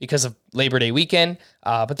Friday because of Labor Day weekend.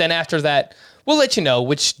 But then after that, we'll let you know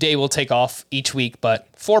which day we'll take off each week. But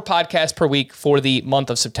 4 podcasts per week for the month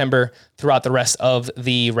of September throughout the rest of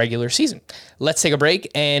the regular season. Let's take a break,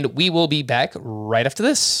 and we will be back right after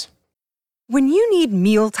this. When you need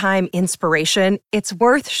mealtime inspiration, it's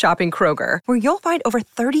worth shopping Kroger, where you'll find over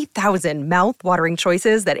 30,000 mouth-watering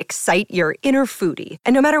choices that excite your inner foodie.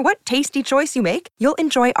 And no matter what tasty choice you make, you'll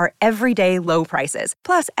enjoy our everyday low prices,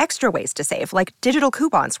 plus extra ways to save, like digital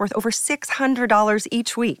coupons worth over $600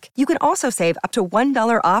 each week. You can also save up to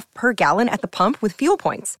 $1 off per gallon at the pump with fuel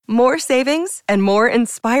points. More savings and more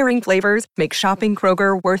inspiring flavors make shopping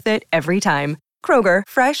Kroger worth it every time. Kroger,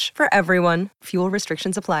 fresh for everyone. Fuel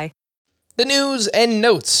restrictions apply. The news and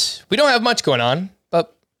notes. We don't have much going on,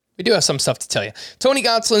 but we do have some stuff to tell you. Tony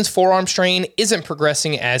Gonsolin's forearm strain isn't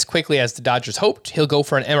progressing as quickly as the Dodgers hoped. He'll go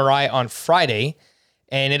for an MRI on Friday,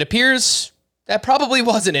 and it appears that probably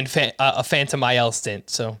wasn't a phantom IL stint.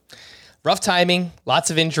 So rough timing, lots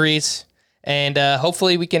of injuries, and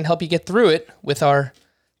hopefully we can help you get through it with our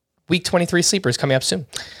Week 23 sleepers coming up soon.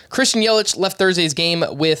 Christian Yelich left Thursday's game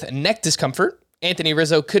with neck discomfort. Anthony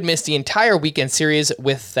Rizzo could miss the entire weekend series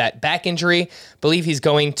with that back injury. Believe he's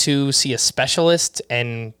going to see a specialist,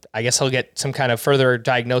 and I guess he'll get some kind of further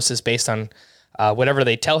diagnosis based on whatever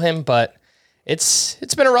they tell him. But it's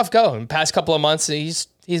been a rough go. In the past couple of months, he's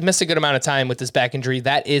missed a good amount of time with this back injury.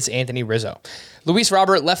 That is Anthony Rizzo. Luis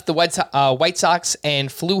Robert left the White Sox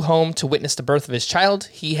and flew home to witness the birth of his child.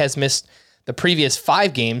 He has missed the previous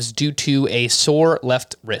 5 games due to a sore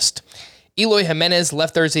left wrist. Eloy Jimenez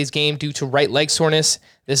left Thursday's game due to right leg soreness.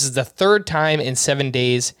 This is the 3rd time in 7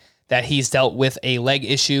 days that he's dealt with a leg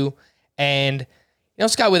issue. And,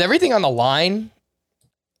 Scott, with everything on the line,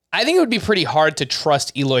 I think it would be pretty hard to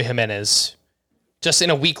trust Eloy Jimenez just in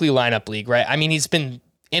a weekly lineup league, right? I mean, he's been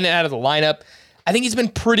in and out of the lineup. I think he's been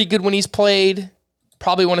pretty good when he's played.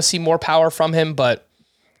 Probably want to see more power from him, but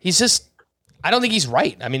I don't think he's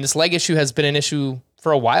right. I mean, this leg issue has been an issue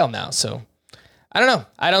for a while now, so I don't know.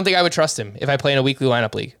 I don't think I would trust him if I play in a weekly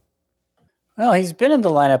lineup league. Well, he's been in the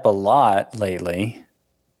lineup a lot lately.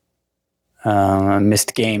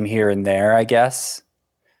 Missed game here and there, I guess.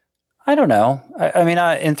 I don't know. I mean,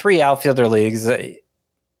 in 3 outfielder leagues,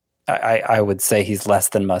 I would say he's less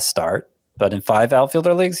than must start. But in 5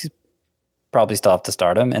 outfielder leagues, you probably still have to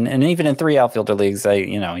start him. And even in 3 outfielder leagues,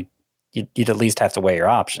 you'd at least have to weigh your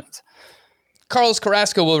options. Carlos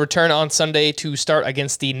Carrasco will return on Sunday to start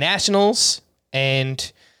against the Nationals.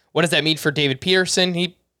 And what does that mean for David Peterson?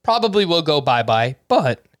 He probably will go bye-bye,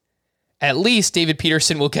 but at least David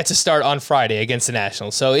Peterson will get to start on Friday against the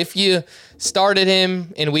Nationals. So if you started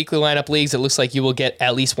him in weekly lineup leagues, it looks like you will get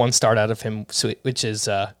at least 1 start out of him, which is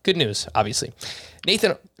good news, obviously.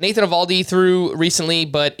 Nathan Eovaldi threw recently,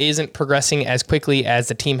 but isn't progressing as quickly as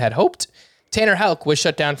the team had hoped. Tanner Houck was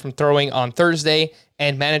shut down from throwing on Thursday,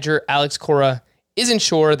 and manager Alex Cora isn't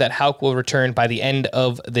sure that Houck will return by the end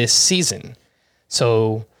of this season.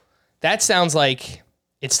 So that sounds like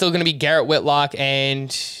it's still going to be Garrett Whitlock, and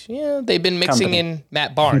they've been mixing in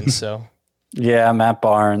Matt Barnes. So yeah, Matt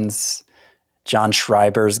Barnes, John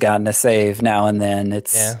Schreiber's gotten a save now and then.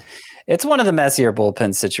 It's one of the messier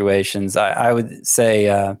bullpen situations. I would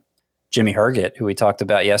say Jimmy Herget, who we talked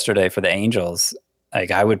about yesterday for the Angels.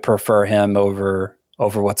 Like, I would prefer him over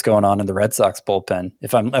what's going on in the Red Sox bullpen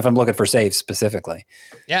if I'm looking for saves specifically.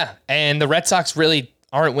 Yeah, and the Red Sox really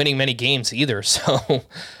aren't winning many games either. So,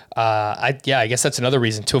 I guess that's another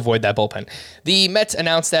reason to avoid that bullpen. The Mets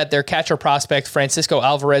announced that their catcher prospect, Francisco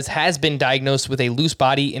Alvarez, has been diagnosed with a loose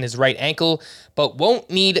body in his right ankle, but won't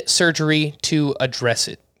need surgery to address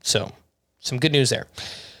it. So, some good news there.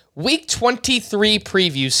 Week 23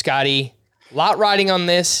 preview, Scotty. A lot riding on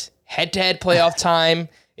this. Head-to-head playoff time.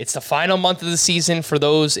 It's the final month of the season for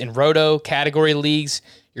those in roto category leagues.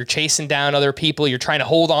 You're chasing down other people. You're trying to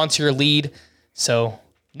hold on to your lead. So,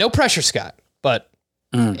 no pressure, Scott, but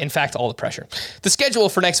in fact, all the pressure. The schedule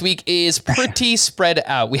for next week is pretty spread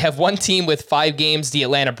out. We have 1 team with 5 games, the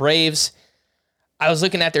Atlanta Braves. I was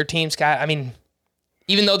looking at their team, Scott. I mean,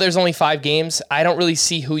 even though there's only 5 games, I don't really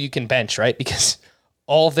see who you can bench, right? Because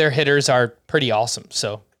all of their hitters are pretty awesome.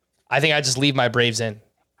 So I think I just leave my Braves in.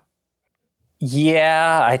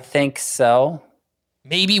 Yeah, I think so.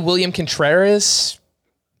 Maybe William Contreras,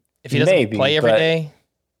 if he doesn't play every day.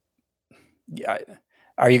 Yeah,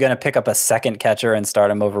 are you going to pick up a second catcher and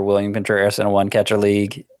start him over William Contreras in a 1-catcher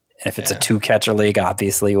league? And if it's a 2-catcher league,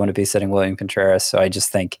 obviously you want to be sitting William Contreras. So I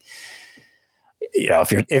just think,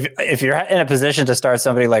 if you're in a position to start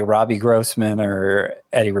somebody like Robbie Grossman or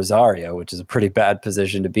Eddie Rosario, which is a pretty bad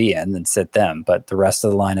position to be in, then sit them. But the rest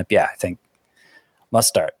of the lineup, I think must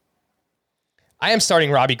start. I am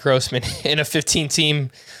starting Robbie Grossman in a 15-team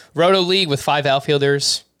Roto League with 5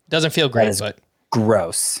 outfielders. Doesn't feel great, but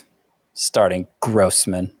gross. Starting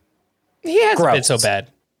Grossman. He hasn't been so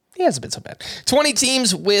bad. 20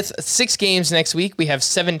 teams with 6 games next week. We have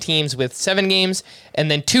 7 teams with 7 games,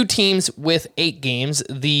 and then 2 teams with 8 games,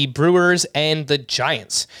 the Brewers and the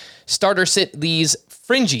Giants. Starter sit these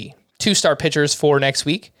fringy 2-star pitchers for next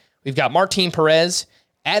week. We've got Martin Perez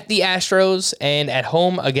at the Astros and at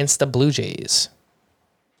home against the Blue Jays.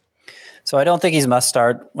 So I don't think he's must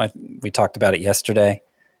start. We talked about it yesterday.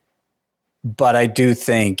 But I do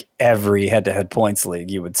think every head-to-head points league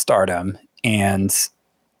you would start him. And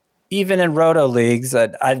even in Roto leagues,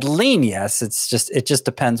 I'd lean yes. It just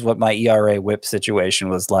depends what my ERA whip situation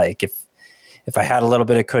was like. If I had a little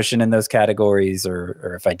bit of cushion in those categories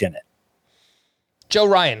or if I didn't. Joe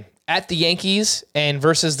Ryan at the Yankees and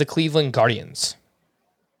versus the Cleveland Guardians.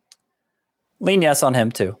 Lean yes on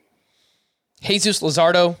him too. Jesus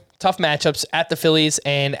Luzardo, tough matchups at the Phillies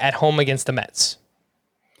and at home against the Mets.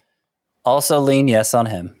 Also lean yes on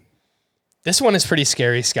him. This one is pretty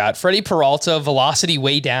scary, Scott. Freddie Peralta, velocity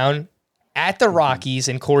way down at the Rockies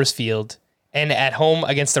in Coors Field and at home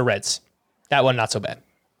against the Reds. That one, not so bad.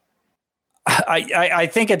 I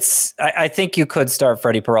think you could start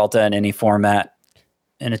Freddie Peralta in any format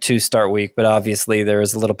in a 2-start week, but obviously there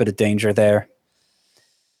is a little bit of danger there.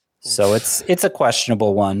 So it's a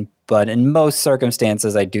questionable one, but in most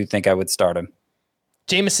circumstances, I do think I would start him.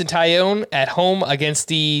 Jameson Taillon at home against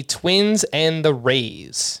the Twins and the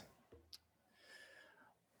Rays.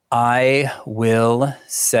 I will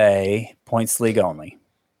say points league only.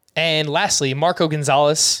 And lastly, Marco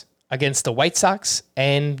Gonzalez against the White Sox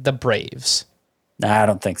and the Braves. Nah, I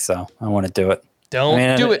don't think so. I want to do it.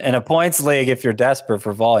 Don't do it. In a points league, if you're desperate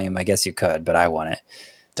for volume, I guess you could, but I want it.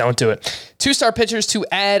 Don't do it. 2-star pitchers to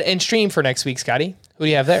add and stream for next week, Scotty. Who do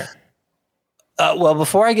you have there? Well,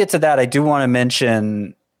 before I get to that, I do want to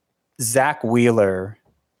mention Zach Wheeler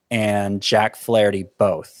and Jack Flaherty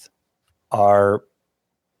both are,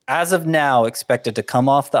 as of now, expected to come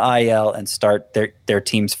off the IL and start their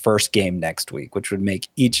team's first game next week, which would make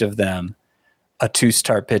each of them a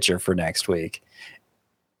 2-star pitcher for next week.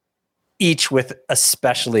 Each with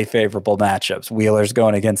especially favorable matchups. Wheeler's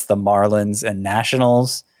going against the Marlins and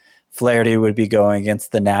Nationals. Flaherty would be going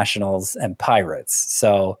against the Nationals and Pirates.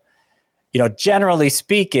 So, generally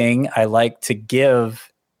speaking, I like to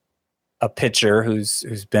give a pitcher who's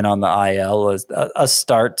been on the IL a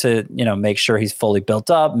start to, make sure he's fully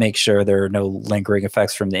built up, make sure there are no lingering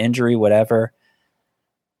effects from the injury, whatever.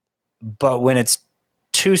 But when it's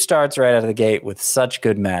 2 starts right out of the gate with such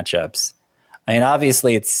good matchups, I mean,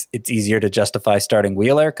 obviously it's easier to justify starting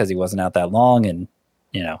Wheeler because he wasn't out that long and,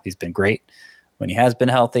 he's been great when he has been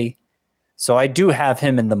healthy. So I do have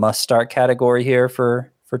him in the must start category here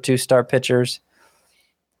for 2-star pitchers.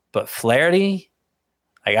 But Flaherty,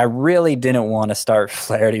 I really didn't want to start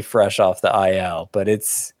Flaherty fresh off the IL, but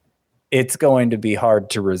it's going to be hard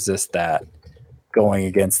to resist that going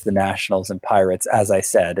against the Nationals and Pirates, as I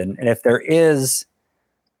said. And if there is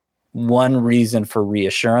one reason for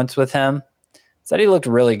reassurance with him, it's that he looked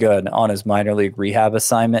really good on his minor league rehab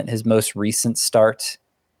assignment. His most recent start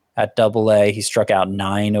at AA, he struck out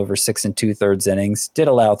 9 over 6 2/3 innings, did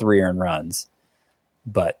allow 3 earned runs,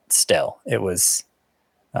 but still, it was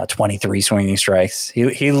 23 swinging strikes.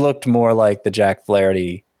 He looked more like the Jack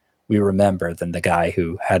Flaherty we remember than the guy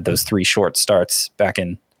who had those 3 short starts back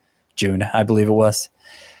in June, I believe it was.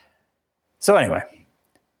 So anyway,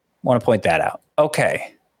 want to point that out.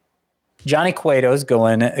 Okay. Johnny Cueto's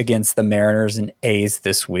going against the Mariners and A's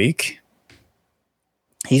this week.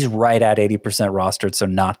 He's right at 80% rostered, so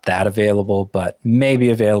not that available, but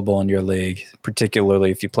maybe available in your league,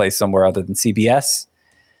 particularly if you play somewhere other than CBS.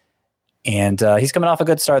 And he's coming off a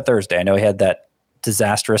good start Thursday. I know he had that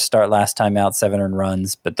disastrous start last time out, 7 earned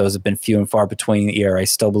runs, but those have been few and far between. ERA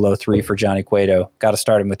still below 3 for Johnny Cueto. Got to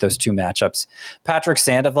start him with those 2 matchups. Patrick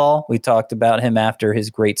Sandoval, we talked about him after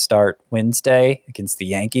his great start Wednesday against the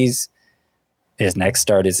Yankees. His next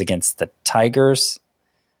start is against the Tigers.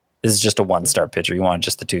 This is just a 1-star pitcher. You want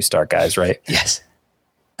just the 2-star guys, right? Yes.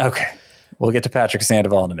 Okay. We'll get to Patrick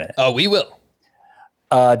Sandoval in a minute. Oh, we will.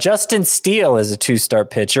 Justin Steele is a 2-star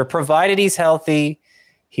pitcher, provided he's healthy.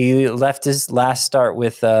 He left his last start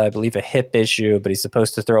with, I believe, a hip issue, but he's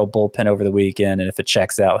supposed to throw a bullpen over the weekend, and if it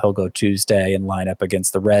checks out, he'll go Tuesday and line up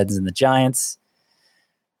against the Reds and the Giants.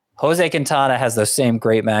 Jose Quintana has those same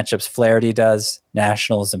great matchups Flaherty does,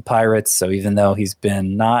 Nationals and Pirates, so even though he's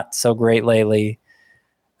been not so great lately,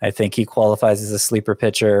 I think he qualifies as a sleeper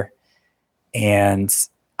pitcher. And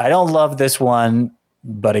I don't love this one,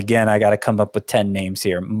 but again, I got to come up with 10 names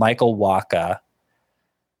here. Michael Wacha.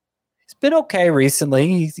 He's been okay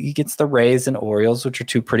recently. He gets the Rays and Orioles, which are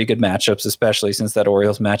two pretty good matchups, especially since that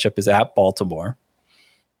Orioles matchup is at Baltimore.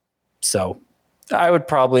 So I would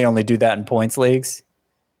probably only do that in points leagues.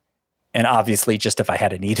 And obviously just if I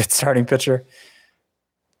had a needed starting pitcher.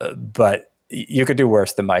 But you could do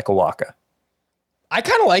worse than Michael Wacha. I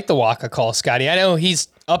kind of like the Wacha call, Scotty. I know he's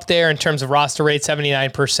up there in terms of roster rate,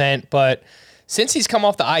 79%, but since he's come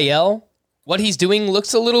off the IL, what he's doing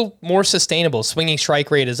looks a little more sustainable. Swinging strike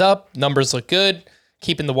rate is up. Numbers look good.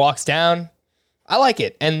 Keeping the walks down. I like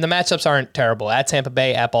it. And the matchups aren't terrible. At Tampa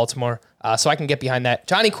Bay, at Baltimore. So I can get behind that.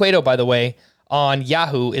 Johnny Cueto, by the way, on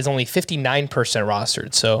Yahoo is only 59%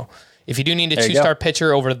 rostered. So if you do need a two-star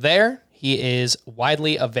pitcher over there, he is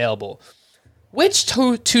widely available. Which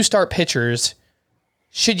two-star pitchers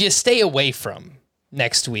should you stay away from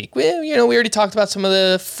next week? Well, we already talked about some of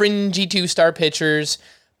the fringy two-star pitchers,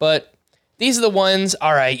 but these are the ones,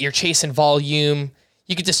 all right, you're chasing volume.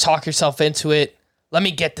 You could just talk yourself into it. Let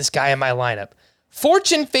me get this guy in my lineup.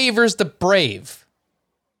 Fortune favors the brave.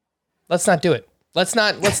 Let's not do it. Let's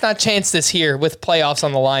not chance this here with playoffs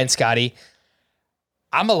on the line, Scotty.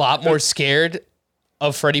 I'm a lot more scared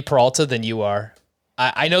of Freddie Peralta than you are.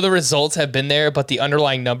 I know the results have been there, but the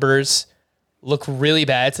underlying numbers look really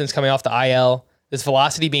bad since coming off the IL. This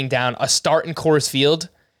velocity being down, a start in Coors Field.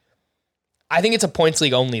 I think it's a points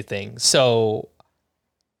league only thing. So,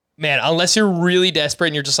 man, unless you're really desperate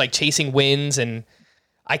and you're just like chasing wins, and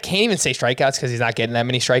I can't even say strikeouts because he's not getting that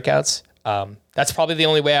many strikeouts. That's probably the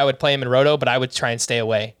only way I would play him in Roto, but I would try and stay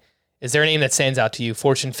away. Is there a name that stands out to you?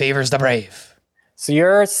 Fortune favors the brave. So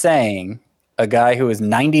you're saying a guy who is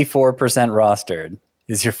 94% rostered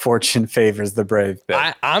is your fortune favors the brave pick?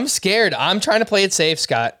 I'm scared. I'm trying to play it safe,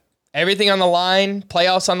 Scott. Everything on the line,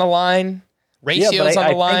 playoffs on the line, ratios on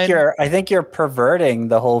the line. I think you're perverting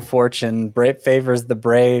the whole fortune. Brave favors the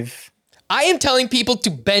brave. I am telling people to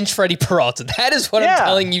bench Freddie Peralta. That is what I'm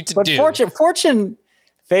telling you to do. Fortune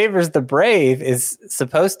favors the brave is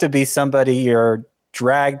supposed to be somebody you're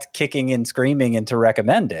dragged kicking and screaming into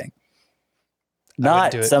recommending.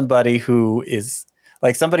 Not somebody who is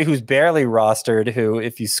like somebody who's barely rostered, who,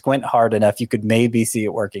 if you squint hard enough, you could maybe see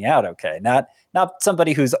it working out okay. Not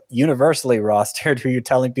somebody who's universally rostered, who you're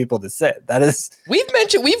telling people to sit. That is,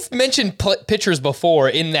 we've mentioned pitchers before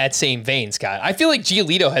in that same vein, Scott. I feel like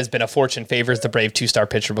Giolito has been a fortune favors the brave two-star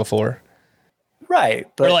pitcher before. Right,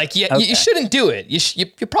 but we're like, you shouldn't do it.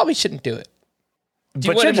 You probably shouldn't do it.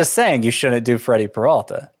 You're just saying you shouldn't do Freddie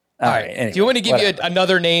Peralta. All right. Anyway, do you want to give you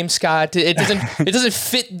another name, Scott? It doesn't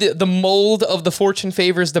fit the mold of the fortune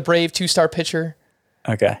favors the brave two-star pitcher.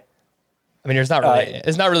 Okay. I mean, there's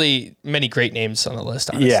not really many great names on the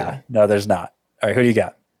list, honestly. Yeah, no, there's not. All right, who do you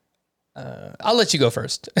got? I'll let you go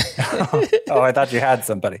first. Oh, I thought you had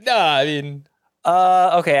somebody. No, I mean,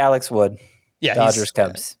 okay, Alex Wood. Yeah, Dodgers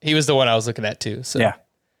Cubs. He was the one I was looking at too. So yeah.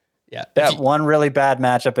 That one really bad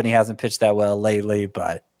matchup, and he hasn't pitched that well lately,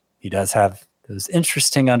 but he does have those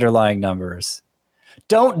interesting underlying numbers.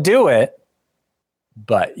 Don't do it,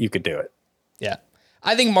 but you could do it. Yeah.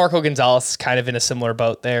 I think Marco Gonzalez is kind of in a similar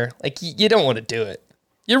boat there. Like, you don't want to do it.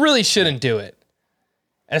 You really shouldn't do it.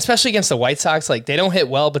 And especially against the White Sox, like, they don't hit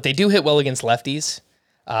well, but they do hit well against lefties.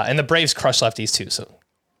 And the Braves crush lefties too. So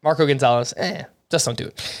Marco Gonzalez, just don't do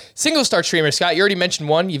it. Single start streamer, Scott, you already mentioned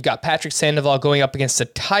one. You've got Patrick Sandoval going up against the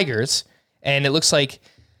Tigers. And it looks like,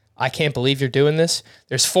 I can't believe you're doing this.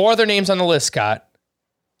 There's 4 other names on the list, Scott.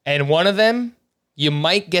 And one of them, you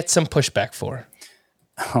might get some pushback for.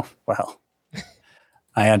 Oh, well.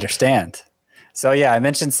 I understand. So, yeah, I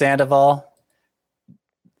mentioned Sandoval.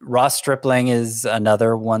 Ross Stripling is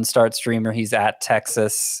another one-start streamer. He's at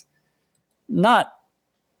Texas. The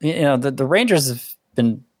Rangers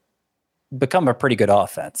have become a pretty good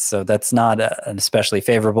offense, so that's not an especially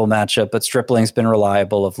favorable matchup, but Stripling's been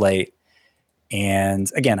reliable of late. And,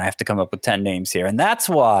 again, I have to come up with 10 names here, and that's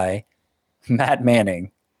why Matt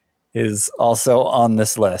Manning is also on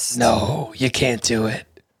this list. No, you can't do it.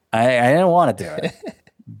 I didn't want to do it.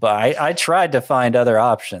 But I tried to find other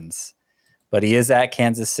options, but he is at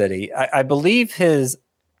Kansas City. I believe his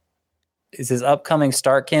upcoming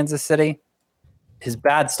start Kansas City. His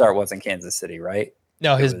bad start wasn't Kansas City, right?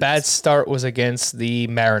 No, his bad start was against the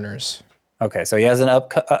Mariners. Okay, so he has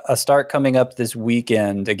a start coming up this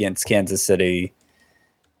weekend against Kansas City,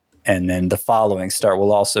 and then the following start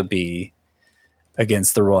will also be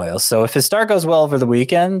against the Royals. So if his start goes well over the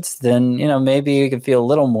weekend, then maybe you can feel a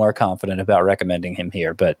little more confident about recommending him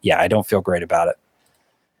here. But yeah, I don't feel great about it.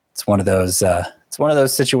 It's one of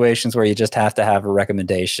those situations where you just have to have a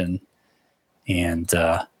recommendation, and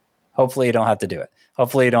hopefully you don't have to do it.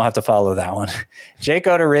 Hopefully you don't have to follow that one. Jake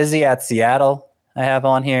Odorizzi at Seattle, I have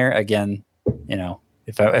on here again.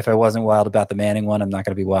 If I wasn't wild about the Manning one, I'm not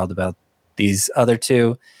going to be wild about these other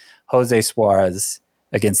two. Jose Suarez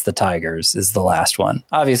against the Tigers is the last one.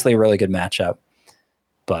 Obviously, a really good matchup,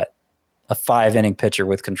 but a 5-inning pitcher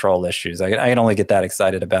with control issues. I can only get that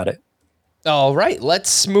excited about it. All right,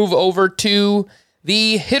 let's move over to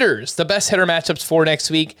the hitters. The best hitter matchups for next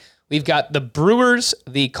week. We've got the Brewers,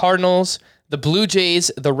 the Cardinals, the Blue Jays,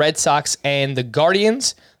 the Red Sox, and the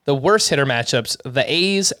Guardians. The worst hitter matchups, the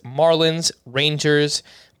A's, Marlins, Rangers,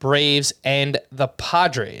 Braves, and the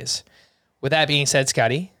Padres. With that being said,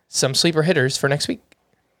 Scotty, some sleeper hitters for next week.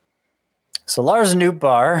 So Lars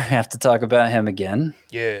Nootbaar, have to talk about him again.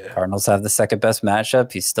 Yeah. Cardinals have the second best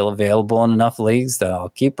matchup. He's still available in enough leagues that I'll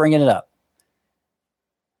keep bringing it up.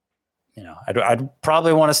 You know, I'd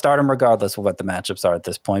probably want to start him regardless of what the matchups are at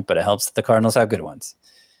this point, but it helps that the Cardinals have good ones.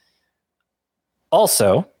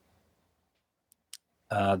 Also,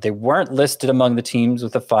 they weren't listed among the teams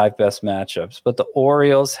with the 5 best matchups, but the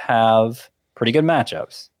Orioles have pretty good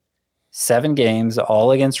matchups. 7 games,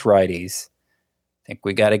 all against righties. I think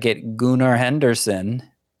we got to get Gunnar Henderson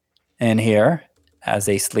in here as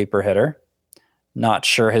a sleeper hitter. Not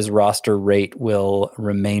sure his roster rate will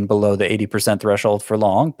remain below the 80% threshold for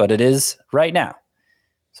long, but it is right now.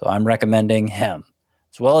 So I'm recommending him,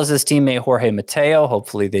 as well as his teammate Jorge Mateo.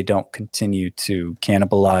 Hopefully they don't continue to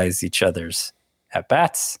cannibalize each other's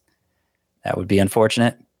at-bats. That would be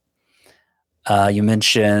unfortunate. You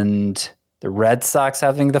mentioned the Red Sox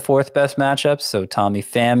having the 4th best matchup, so Tommy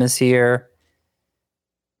Pham is here.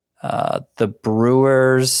 The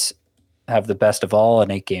Brewers have the best of all, an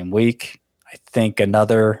 8-game week. I think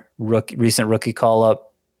another recent rookie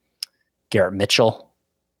call-up, Garrett Mitchell,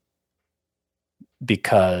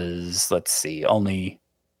 because, let's see, only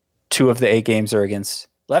 2 of the 8 games are against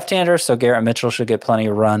left-handers, so Garrett Mitchell should get plenty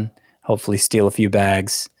of run, hopefully steal a few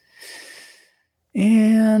bags.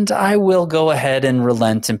 And I will go ahead and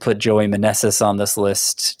relent and put Joey Meneses on this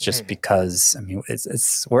list just because, I mean,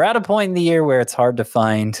 we're at a point in the year where it's hard to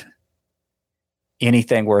find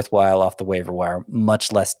anything worthwhile off the waiver wire,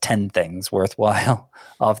 much less 10 things worthwhile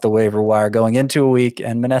off the waiver wire going into a week,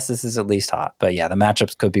 and Meneses is at least hot. But yeah, the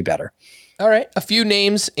matchups could be better. All right, a few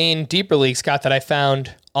names in deeper leagues, Scott, that I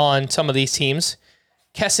found on some of these teams.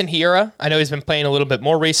 Keston Hiura, I know he's been playing a little bit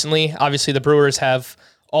more recently. Obviously, the Brewers have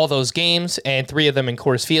all those games, and 3 of them in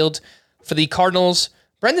Coors Field. For the Cardinals,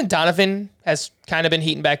 Brendan Donovan has kind of been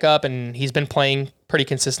heating back up, and he's been playing pretty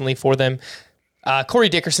consistently for them. Corey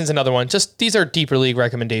Dickerson's another one. Just these are deeper league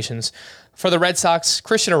recommendations. For the Red Sox,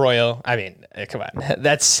 Christian Arroyo. I mean, come on.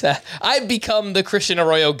 That's I've become the Christian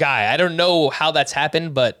Arroyo guy. I don't know how that's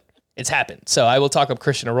happened, but it's happened. So I will talk up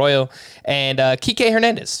Christian Arroyo. And Kike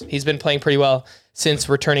Hernandez. He's been playing pretty well since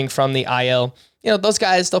returning from the IL. You know, those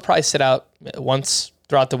guys, they'll probably sit out once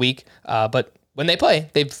throughout the week. But when they play,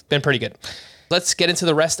 they've been pretty good. Let's get into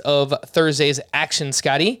the rest of Thursday's action,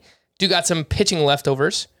 Scotty. Do got some pitching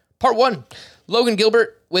leftovers. Part 1. Logan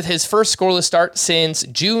Gilbert with his first scoreless start since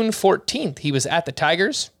June 14th. He was at the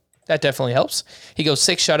Tigers. That definitely helps. He goes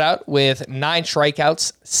 6 shutout with 9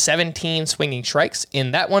 strikeouts, 17 swinging strikes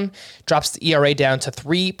in that one. Drops the ERA down to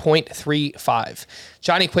 3.35.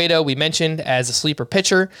 Johnny Cueto, we mentioned as a sleeper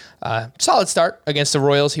pitcher. Solid start against the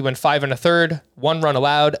Royals. He went 5 1/3, 1 run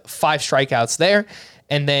allowed, 5 strikeouts there.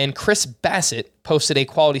 And then Chris Bassett posted a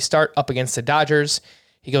quality start up against the Dodgers.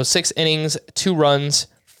 He goes 6 innings, 2 runs,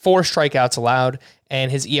 4 strikeouts allowed,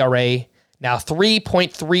 and his ERA now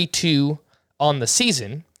 3.32 on the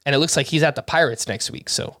season. And it looks like he's at the Pirates next week.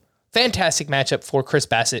 So fantastic matchup for Chris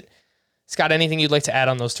Bassett. Scott, anything you'd like to add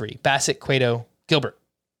on those 3? Bassett, Cueto, Gilbert.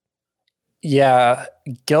 Yeah,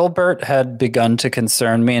 Gilbert had begun to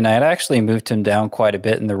concern me, and I had actually moved him down quite a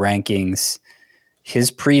bit in the rankings. His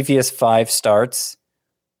previous 5 starts,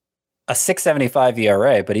 a 6.75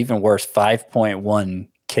 ERA, but even worse, 5.1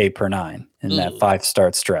 K per 9 in that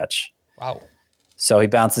 5-start stretch. Wow. So he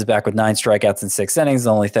bounces back with 9 strikeouts in 6 innings.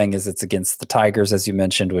 The only thing is it's against the Tigers, as you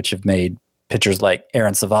mentioned, which have made pitchers like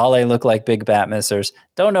Aaron Savale look like big bat missers.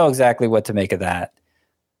 Don't know exactly what to make of that.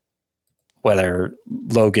 Whether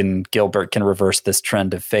Logan Gilbert can reverse this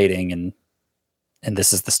trend of fading and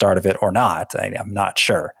this is the start of it or not. I'm not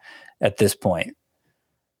sure at this point.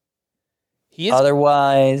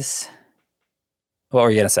 Otherwise, what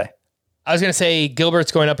were you going to say? I was going to say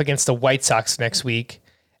Gilbert's going up against the White Sox next week.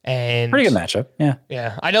 And pretty good matchup. Yeah.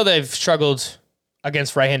 Yeah. I know they've struggled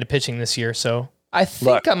against right-handed pitching this year, so I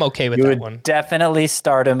think I'm okay with that one. Definitely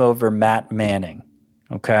start him over Matt Manning.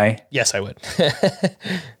 Okay. Yes, I would.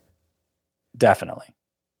 Definitely.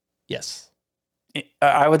 Yes.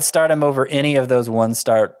 I would start him over any of those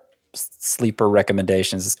 1-start sleeper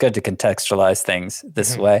recommendations. It's good to contextualize things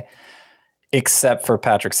this way. except for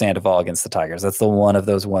Patrick Sandoval against the Tigers. That's the one of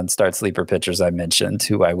those one-start sleeper pitchers I mentioned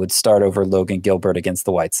who I would start over Logan Gilbert against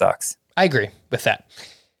the White Sox. I agree with that.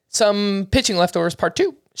 Some pitching leftovers, part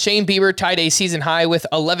 2. Shane Bieber tied a season high with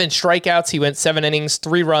 11 strikeouts. He went 7 innings,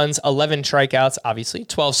 3 runs, 11 strikeouts, obviously,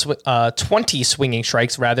 20 swinging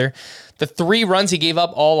strikes, rather. The 3 runs he gave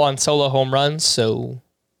up all on solo home runs, so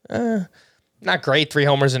not great, 3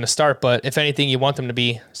 homers in a start, but if anything, you want them to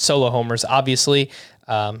be solo homers, obviously.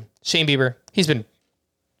 Shane Bieber, he's been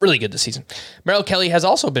really good this season. Merrill Kelly has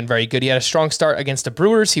also been very good. He had a strong start against the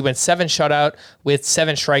Brewers. He went 7 shutout with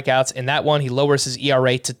 7 strikeouts. In that one, he lowers his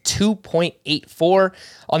ERA to 2.84.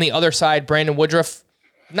 On the other side, Brandon Woodruff,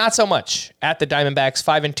 not so much. At the Diamondbacks,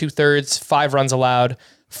 5 2/3, 5 runs allowed,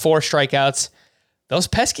 4 strikeouts. Those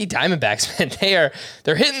pesky Diamondbacks, man,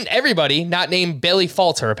 they're hitting everybody, not named Bailey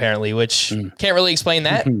Falter, apparently, which can't really explain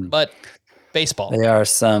that, but baseball. They are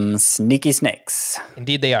some sneaky snakes.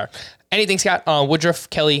 Indeed they are. Anything, Scott, on Woodruff,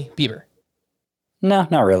 Kelly, Bieber? No,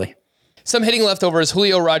 not really. Some hitting leftovers.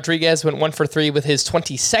 Julio Rodriguez went 1 for 3 with his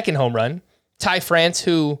 22nd home run. Ty France,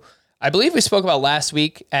 who I believe we spoke about last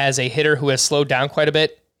week as a hitter who has slowed down quite a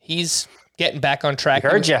bit. He's getting back on track. He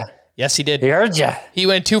heard ya. Yes, he did. He heard ya. He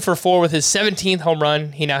went 2 for 4 with his 17th home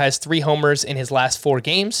run. He now has 3 homers in his last 4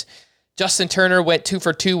 games. Justin Turner went 2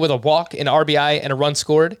 for 2 with a walk, an RBI, and a run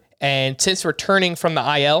scored. And since returning from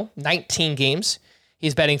the IL, 19 games,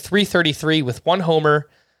 he's batting .333 with 1 homer,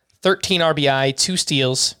 13 RBI, 2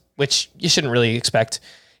 steals, which you shouldn't really expect.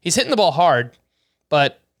 He's hitting the ball hard,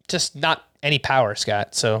 but just not any power,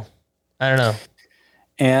 Scott. So I don't know.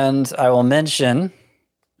 And I will mention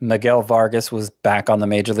Miguel Vargas was back on the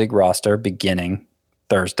Major League roster beginning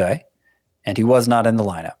Thursday, and he was not in the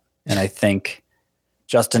lineup. And I think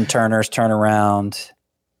Justin Turner's turnaround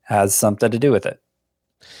has something to do with it.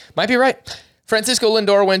 Might be right. Francisco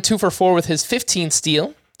Lindor went 2 for 4 with his 15th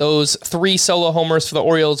steal. Those 3 solo homers for the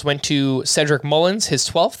Orioles went to Cedric Mullins, his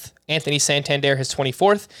 12th, Anthony Santander, his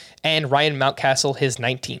 24th, and Ryan Mountcastle, his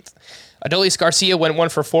 19th. Adolis Garcia went 1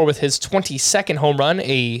 for 4 with his 22nd home run,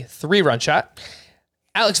 a 3-run shot.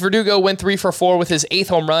 Alex Verdugo went 3 for 4 with his 8th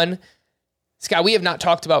home run. Scott, we have not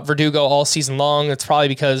talked about Verdugo all season long. That's probably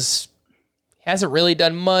because he hasn't really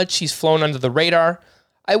done much. He's flown under the radar.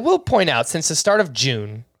 I will point out, since the start of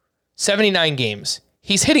June, 79 games,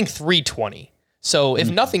 he's hitting .320. So if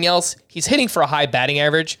nothing else, he's hitting for a high batting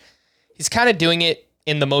average. He's kind of doing it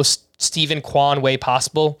in the most Stephen Kwan way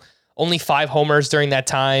possible. Only 5 homers during that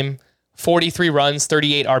time, 43 runs,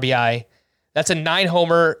 38 RBI. That's a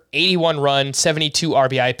 9-homer, 81-run, 72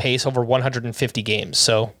 RBI pace over 150 games.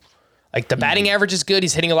 So, like, the batting average is good.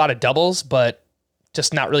 He's hitting a lot of doubles, but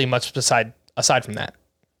just not really much aside from that.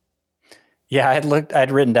 Yeah,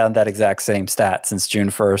 I'd written down that exact same stat since June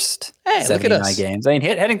 1st. Hey, 79 look at us. games. I mean,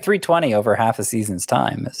 hitting .320 over half a season's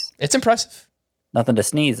time is It's impressive. nothing to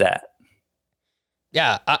sneeze at.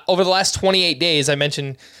 Yeah, over the last 28 days, I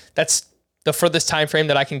mentioned that's the furthest time frame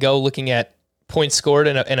that I can go looking at points scored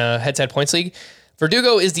in a head-to-head points league.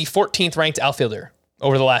 Verdugo is the 14th ranked outfielder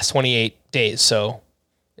over the last 28 days. So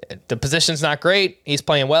the position's not great. He's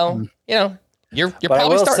playing well. You know, you're But probably I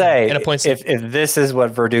will starting say, in a points league. if this is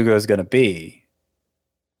what Verdugo is going to be,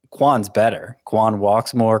 Kwan's better. Kwan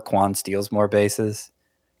walks more. Kwan steals more bases.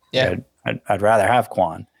 Yeah. I'd rather have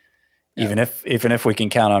Kwan, even if we can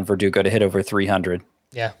count on Verdugo to hit over 300.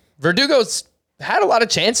 Yeah. Verdugo's had a lot of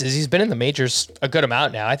chances. He's been in the majors a good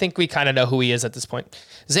amount now. I think we kind of know who he is at this point.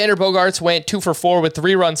 Xander Bogaerts went 2 for 4 with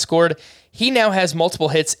 3 runs scored. He now has multiple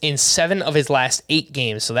hits in 7 of his last 8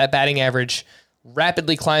 games. So that batting average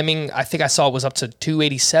rapidly climbing. I think I saw it was up to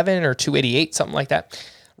 287 or 288, something like that.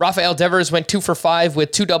 Rafael Devers went 2 for 5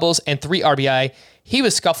 with 2 doubles and 3 RBI. He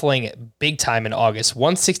was scuffling big time in August.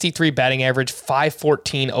 163 batting average,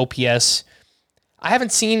 514 OPS. I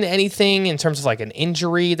haven't seen anything in terms of like an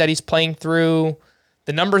injury that he's playing through.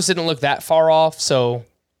 The numbers didn't look that far off, so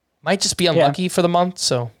might just be unlucky for the month.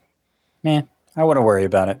 So, Man, I wouldn't worry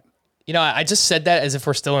about it. you know, I just said that as if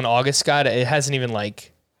we're still in August, Scott. It hasn't even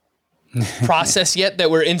like processed yet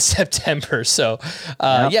that we're in September. So,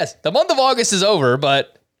 yes, the month of August is over,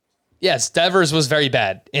 but yes, Devers was very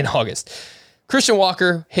bad in August. Christian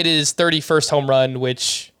Walker hit his 31st home run,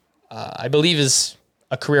 which I believe is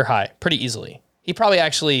a career high pretty easily. He probably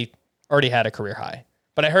actually already had a career high,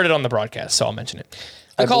 but I heard it on the broadcast, so I'll mention it.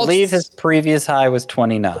 I believe his previous high was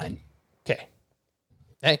 29. Okay.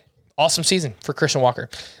 Hey, awesome season for Christian Walker.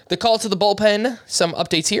 The call to the bullpen, some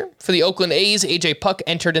updates here. For the Oakland A's, A.J. Puck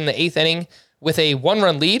entered in the 8th inning with a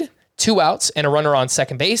 1-run lead, 2 outs, and a runner on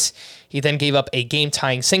second base. He then gave up a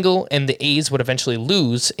game-tying single, and the A's would eventually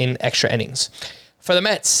lose in extra innings. For the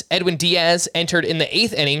Mets, Edwin Diaz entered in the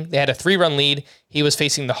 8th inning. They had a 3-run lead. He was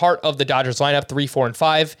facing the heart of the Dodgers lineup, 3, 4, and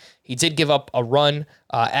 5. He did give up a run.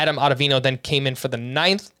 Adam Ottavino then came in for the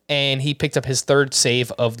 9th, and he picked up his 3rd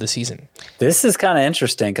save of the season. This is kind of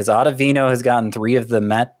interesting because Ottavino has gotten 3 of the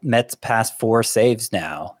Mets' past 4 saves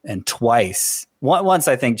now, and twice. Once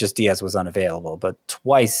I think just Diaz was unavailable, but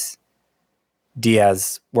twice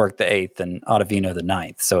Diaz worked the 8th and Ottavino the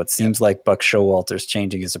 9th. So it seems like Buck Showalter's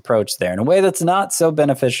changing his approach there in a way that's not so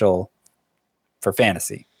beneficial for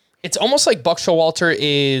fantasy. It's almost like Buck Showalter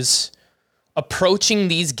is approaching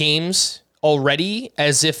these games already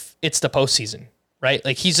as if it's the postseason, right?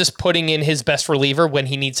 Like he's just putting in his best reliever when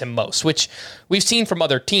he needs him most, which we've seen from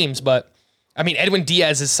other teams. But I mean, Edwin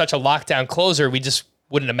Diaz is such a lockdown closer. We just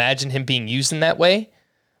wouldn't imagine him being used in that way.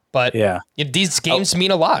 But yeah, these games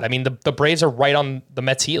mean a lot. I mean, the Braves are right on the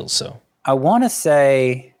Mets' heels. So I want to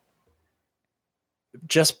say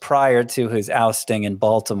just prior to his ousting in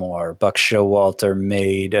Baltimore, Buck Showalter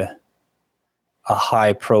made a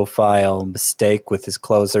high-profile mistake with his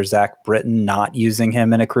closer, Zach Britton, not using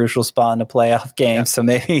him in a crucial spot in a playoff game. Yeah. So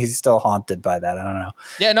maybe he's still haunted by that. I don't know.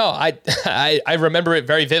 Yeah, no, I remember it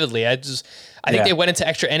very vividly. I think they went into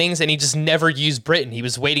extra innings and he just never used Britton. He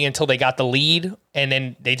was waiting until they got the lead and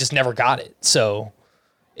then they just never got it. So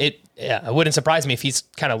it wouldn't surprise me if he's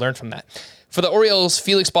kind of learned from that. For the Orioles,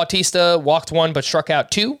 Felix Bautista walked 1 but struck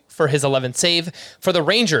out 2 for his 11th save. For the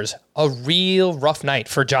Rangers, a real rough night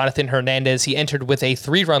for Jonathan Hernandez. He entered with a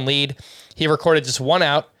 3-run lead. He recorded just 1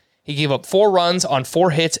 out. He gave up 4 runs on 4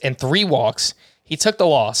 hits and 3 walks. He took the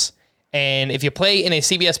loss. And if you play in a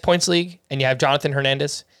CBS points league and you have Jonathan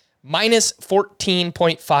Hernandez, minus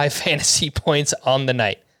 14.5 fantasy points on the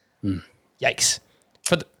night. Yikes.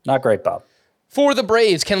 Not great, Bob. For the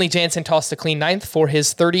Braves, Kenley Jansen tossed a clean 9th for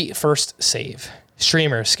his 31st save.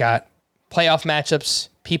 Streamers, Scott. Playoff matchups.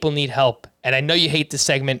 People need help. And I know you hate this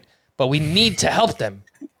segment, but we need to help them.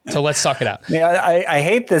 So let's talk it out. Yeah, I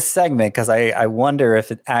hate this segment because I wonder if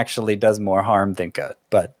it actually does more harm than good,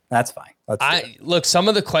 but that's fine. Look, some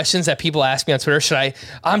of the questions that people ask me on Twitter,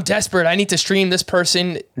 I'm desperate. I need to stream this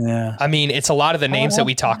person. Yeah. I mean, it's a lot of the names that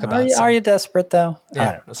we talk about. Are you desperate though?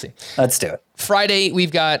 Yeah, we'll see. Let's do it. Friday,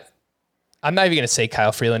 we've got, I'm not even going to say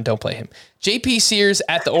Kyle Freeland. Don't play him. JP Sears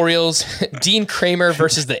at the Orioles, Dean Kramer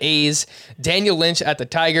versus the A's, Daniel Lynch at the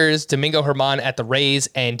Tigers, Domingo Germán at the Rays,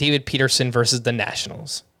 and David Peterson versus the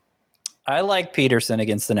Nationals. I like Peterson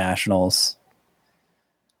against the Nationals.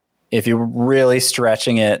 If you're really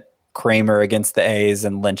stretching it, Kramer against the A's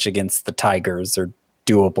and Lynch against the Tigers are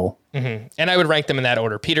doable. Mm-hmm. And I would rank them in that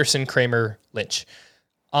order: Peterson, Kramer, Lynch.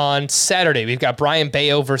 On Saturday, we've got Brian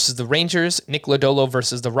Bayo versus the Rangers, Nick Lodolo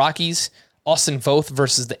versus the Rockies, Austin Voth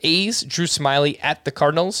versus the A's, Drew Smyly at the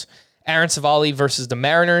Cardinals, Aaron Savali versus the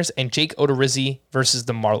Mariners, and Jake Odorizzi versus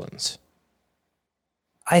the Marlins.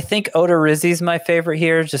 I think Odorizzi's my favorite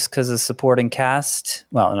here just because of supporting cast.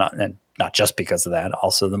 Well, not just because of that.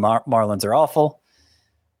 Also, the Marlins are awful.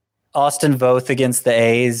 Austin Voth against the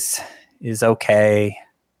A's is okay.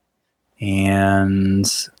 And,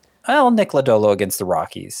 well, Nick Lodolo against the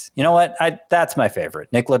Rockies. You know what? That's my favorite.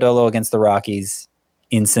 Nick Lodolo against the Rockies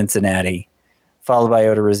in Cincinnati, followed by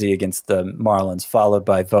Odorizzi against the Marlins, followed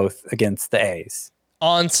by Voth against the A's.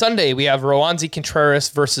 On Sunday, we have Roansy Contreras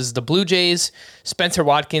versus the Blue Jays, Spencer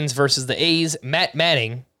Watkins versus the A's, Matt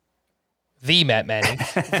Manning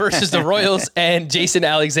versus the Royals, and Jason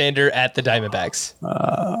Alexander at the Diamondbacks.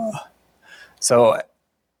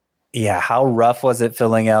 How rough was it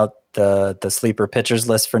filling out the sleeper pitchers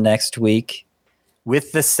list for next week?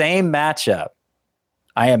 With the same matchup,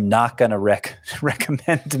 I am not going to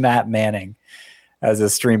recommend Matt Manning as a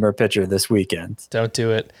streamer pitcher this weekend. Don't do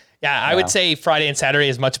it. Yeah, I would say Friday and Saturday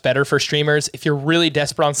is much better for streamers. If you're really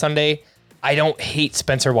desperate on Sunday, I don't hate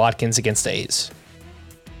Spencer Watkins against the A's.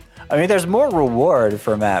 I mean, there's more reward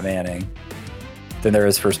for Matt Manning than there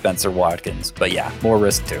is for Spencer Watkins. But yeah, more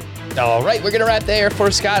risk too. All right, we're going to wrap there.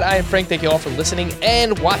 For Scott, I am Frank. Thank you all for listening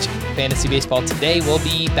and watching Fantasy Baseball today. We'll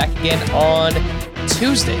be back again on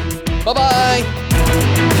Tuesday. Bye-bye.